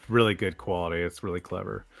 They're really good quality. It's really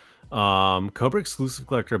clever. Cobra exclusive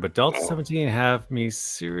collector, but Delta 17 have me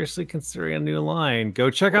seriously considering a new line. Go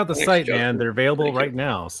check out the site, man. They're available right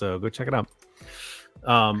now, so go check it out.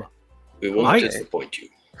 We won't disappoint you.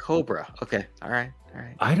 Cobra. Okay. All right.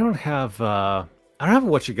 I don't have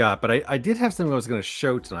what you got, but I did have something I was going to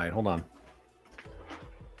show tonight. Hold on.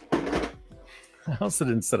 I also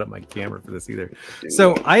didn't set up my camera for this either.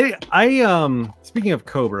 So I speaking of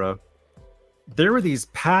Cobra, there were these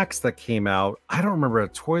packs that came out. I don't remember,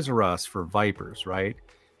 at Toys R Us for Vipers, right?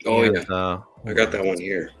 Oh, and, I got that one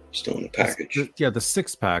here, still in the package. The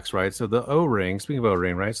 6 packs, right? So the O-ring, speaking of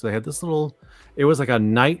O-ring, right? So they had this little, it was like a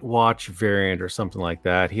Night Watch variant or something like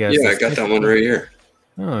that. He has I got that one right here.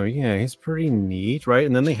 Oh, yeah, he's pretty neat, right?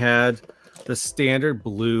 And then they had the standard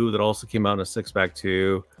blue that also came out in a 6-pack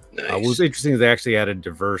too. Nice. What was interesting is they actually added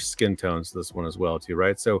diverse skin tones to this one as well too,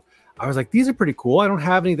 right? So I was like, these are pretty cool. I don't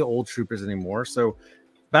have any of the old troopers anymore. So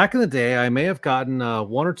back in the day, I may have gotten 1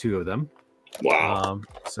 or 2 of them. Wow.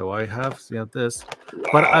 So I have this. Wow.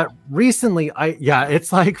 But recently,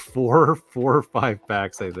 it's like 4 or 5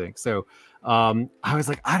 packs, I think. So I was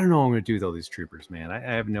like, I don't know what I'm going to do with all these troopers, man. I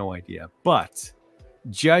have no idea. But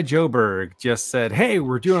G.I. Joe Berg just said, hey,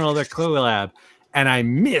 we're doing all that collab. And I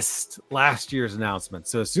missed last year's announcement.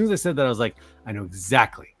 So as soon as I said that, I was like, I know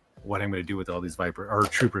exactly what I'm going to do with all these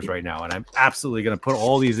troopers right now. And I'm absolutely going to put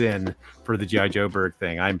all these in for the G.I. Joe Berg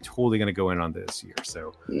thing. I'm totally going to go in on this year.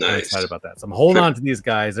 So nice. I'm excited about that. So I'm holding on to these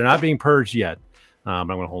guys. They're not being purged yet. But I'm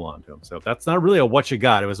going to hold on to them. So that's not really a what you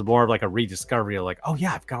got. It was more of like a rediscovery of like, oh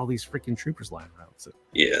yeah, I've got all these freaking troopers lying around. So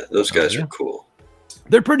yeah, those guys are cool.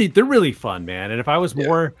 They're really fun, man. And if I was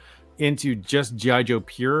more into just GI Joe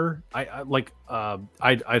pure,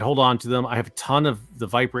 I'd hold on to them. I have a ton of the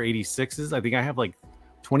Viper 86s. I think I have like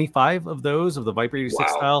 25 of those of the Viper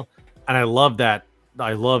 86 style, and I love that.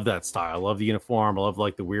 I love that style. I love the uniform. I love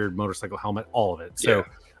like the weird motorcycle helmet, all of it. So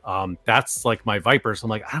that's like my Viper. So I'm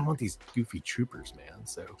like, I don't want these goofy troopers, man.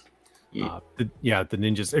 So the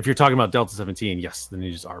ninjas. If you're talking about Delta 17, yes, the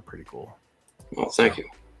ninjas are pretty cool. Well, thank you.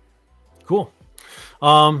 Cool.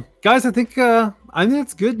 Guys, I think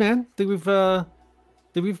that's good, man. I think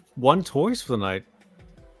we've won toys for the night.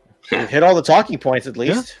 We've hit all the talking points at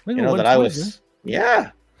least. Yeah, you know that I was.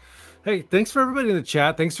 Yeah. Hey, thanks for everybody in the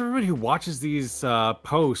chat. Thanks for everybody who watches these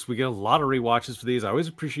posts. We get a lot of rewatches for these. I always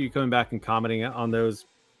appreciate you coming back and commenting on those.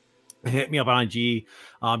 Hit me up on IG.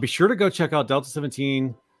 Be sure to go check out Delta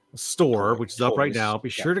 17 store, which is up right now. Be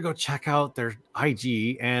sure to go check out their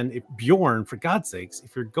IG. And Bjorn, for God's sakes,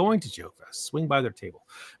 if you're going to Joefest, swing by their table.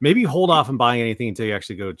 Maybe hold off on buying anything until you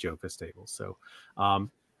actually go to Joefest table. So,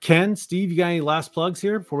 Ken, Steve, you got any last plugs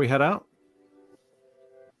here before we head out?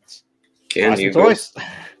 Buy some toys.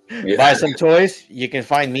 Buy some toys. You can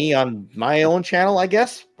find me on my own channel, I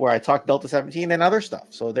guess, where I talk Delta 17 and other stuff.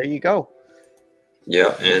 So there you go.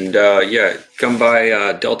 Yeah, and come by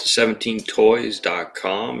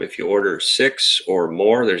delta17toys.com. If you order 6 or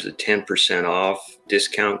more, there's a 10% off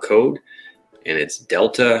discount code, and it's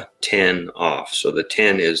Delta 10 off. So the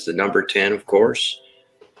 10 is the number 10, of course,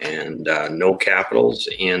 and no capitals,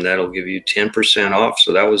 and that'll give you 10% off.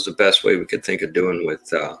 So that was the best way we could think of doing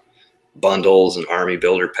with bundles and army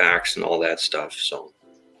builder packs and all that stuff. So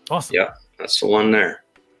awesome. Yeah, that's the one there.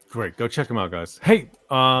 Great. Go check them out, guys. Hey,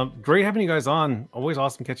 great having you guys on. Always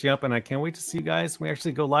awesome catching up, and I can't wait to see you guys when we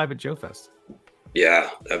actually go live at Joefest. Yeah,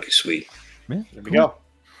 that'd be sweet. Yeah, there we go.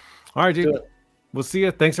 All right, dude. We'll see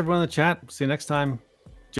you. Thanks everyone in the chat. See you next time.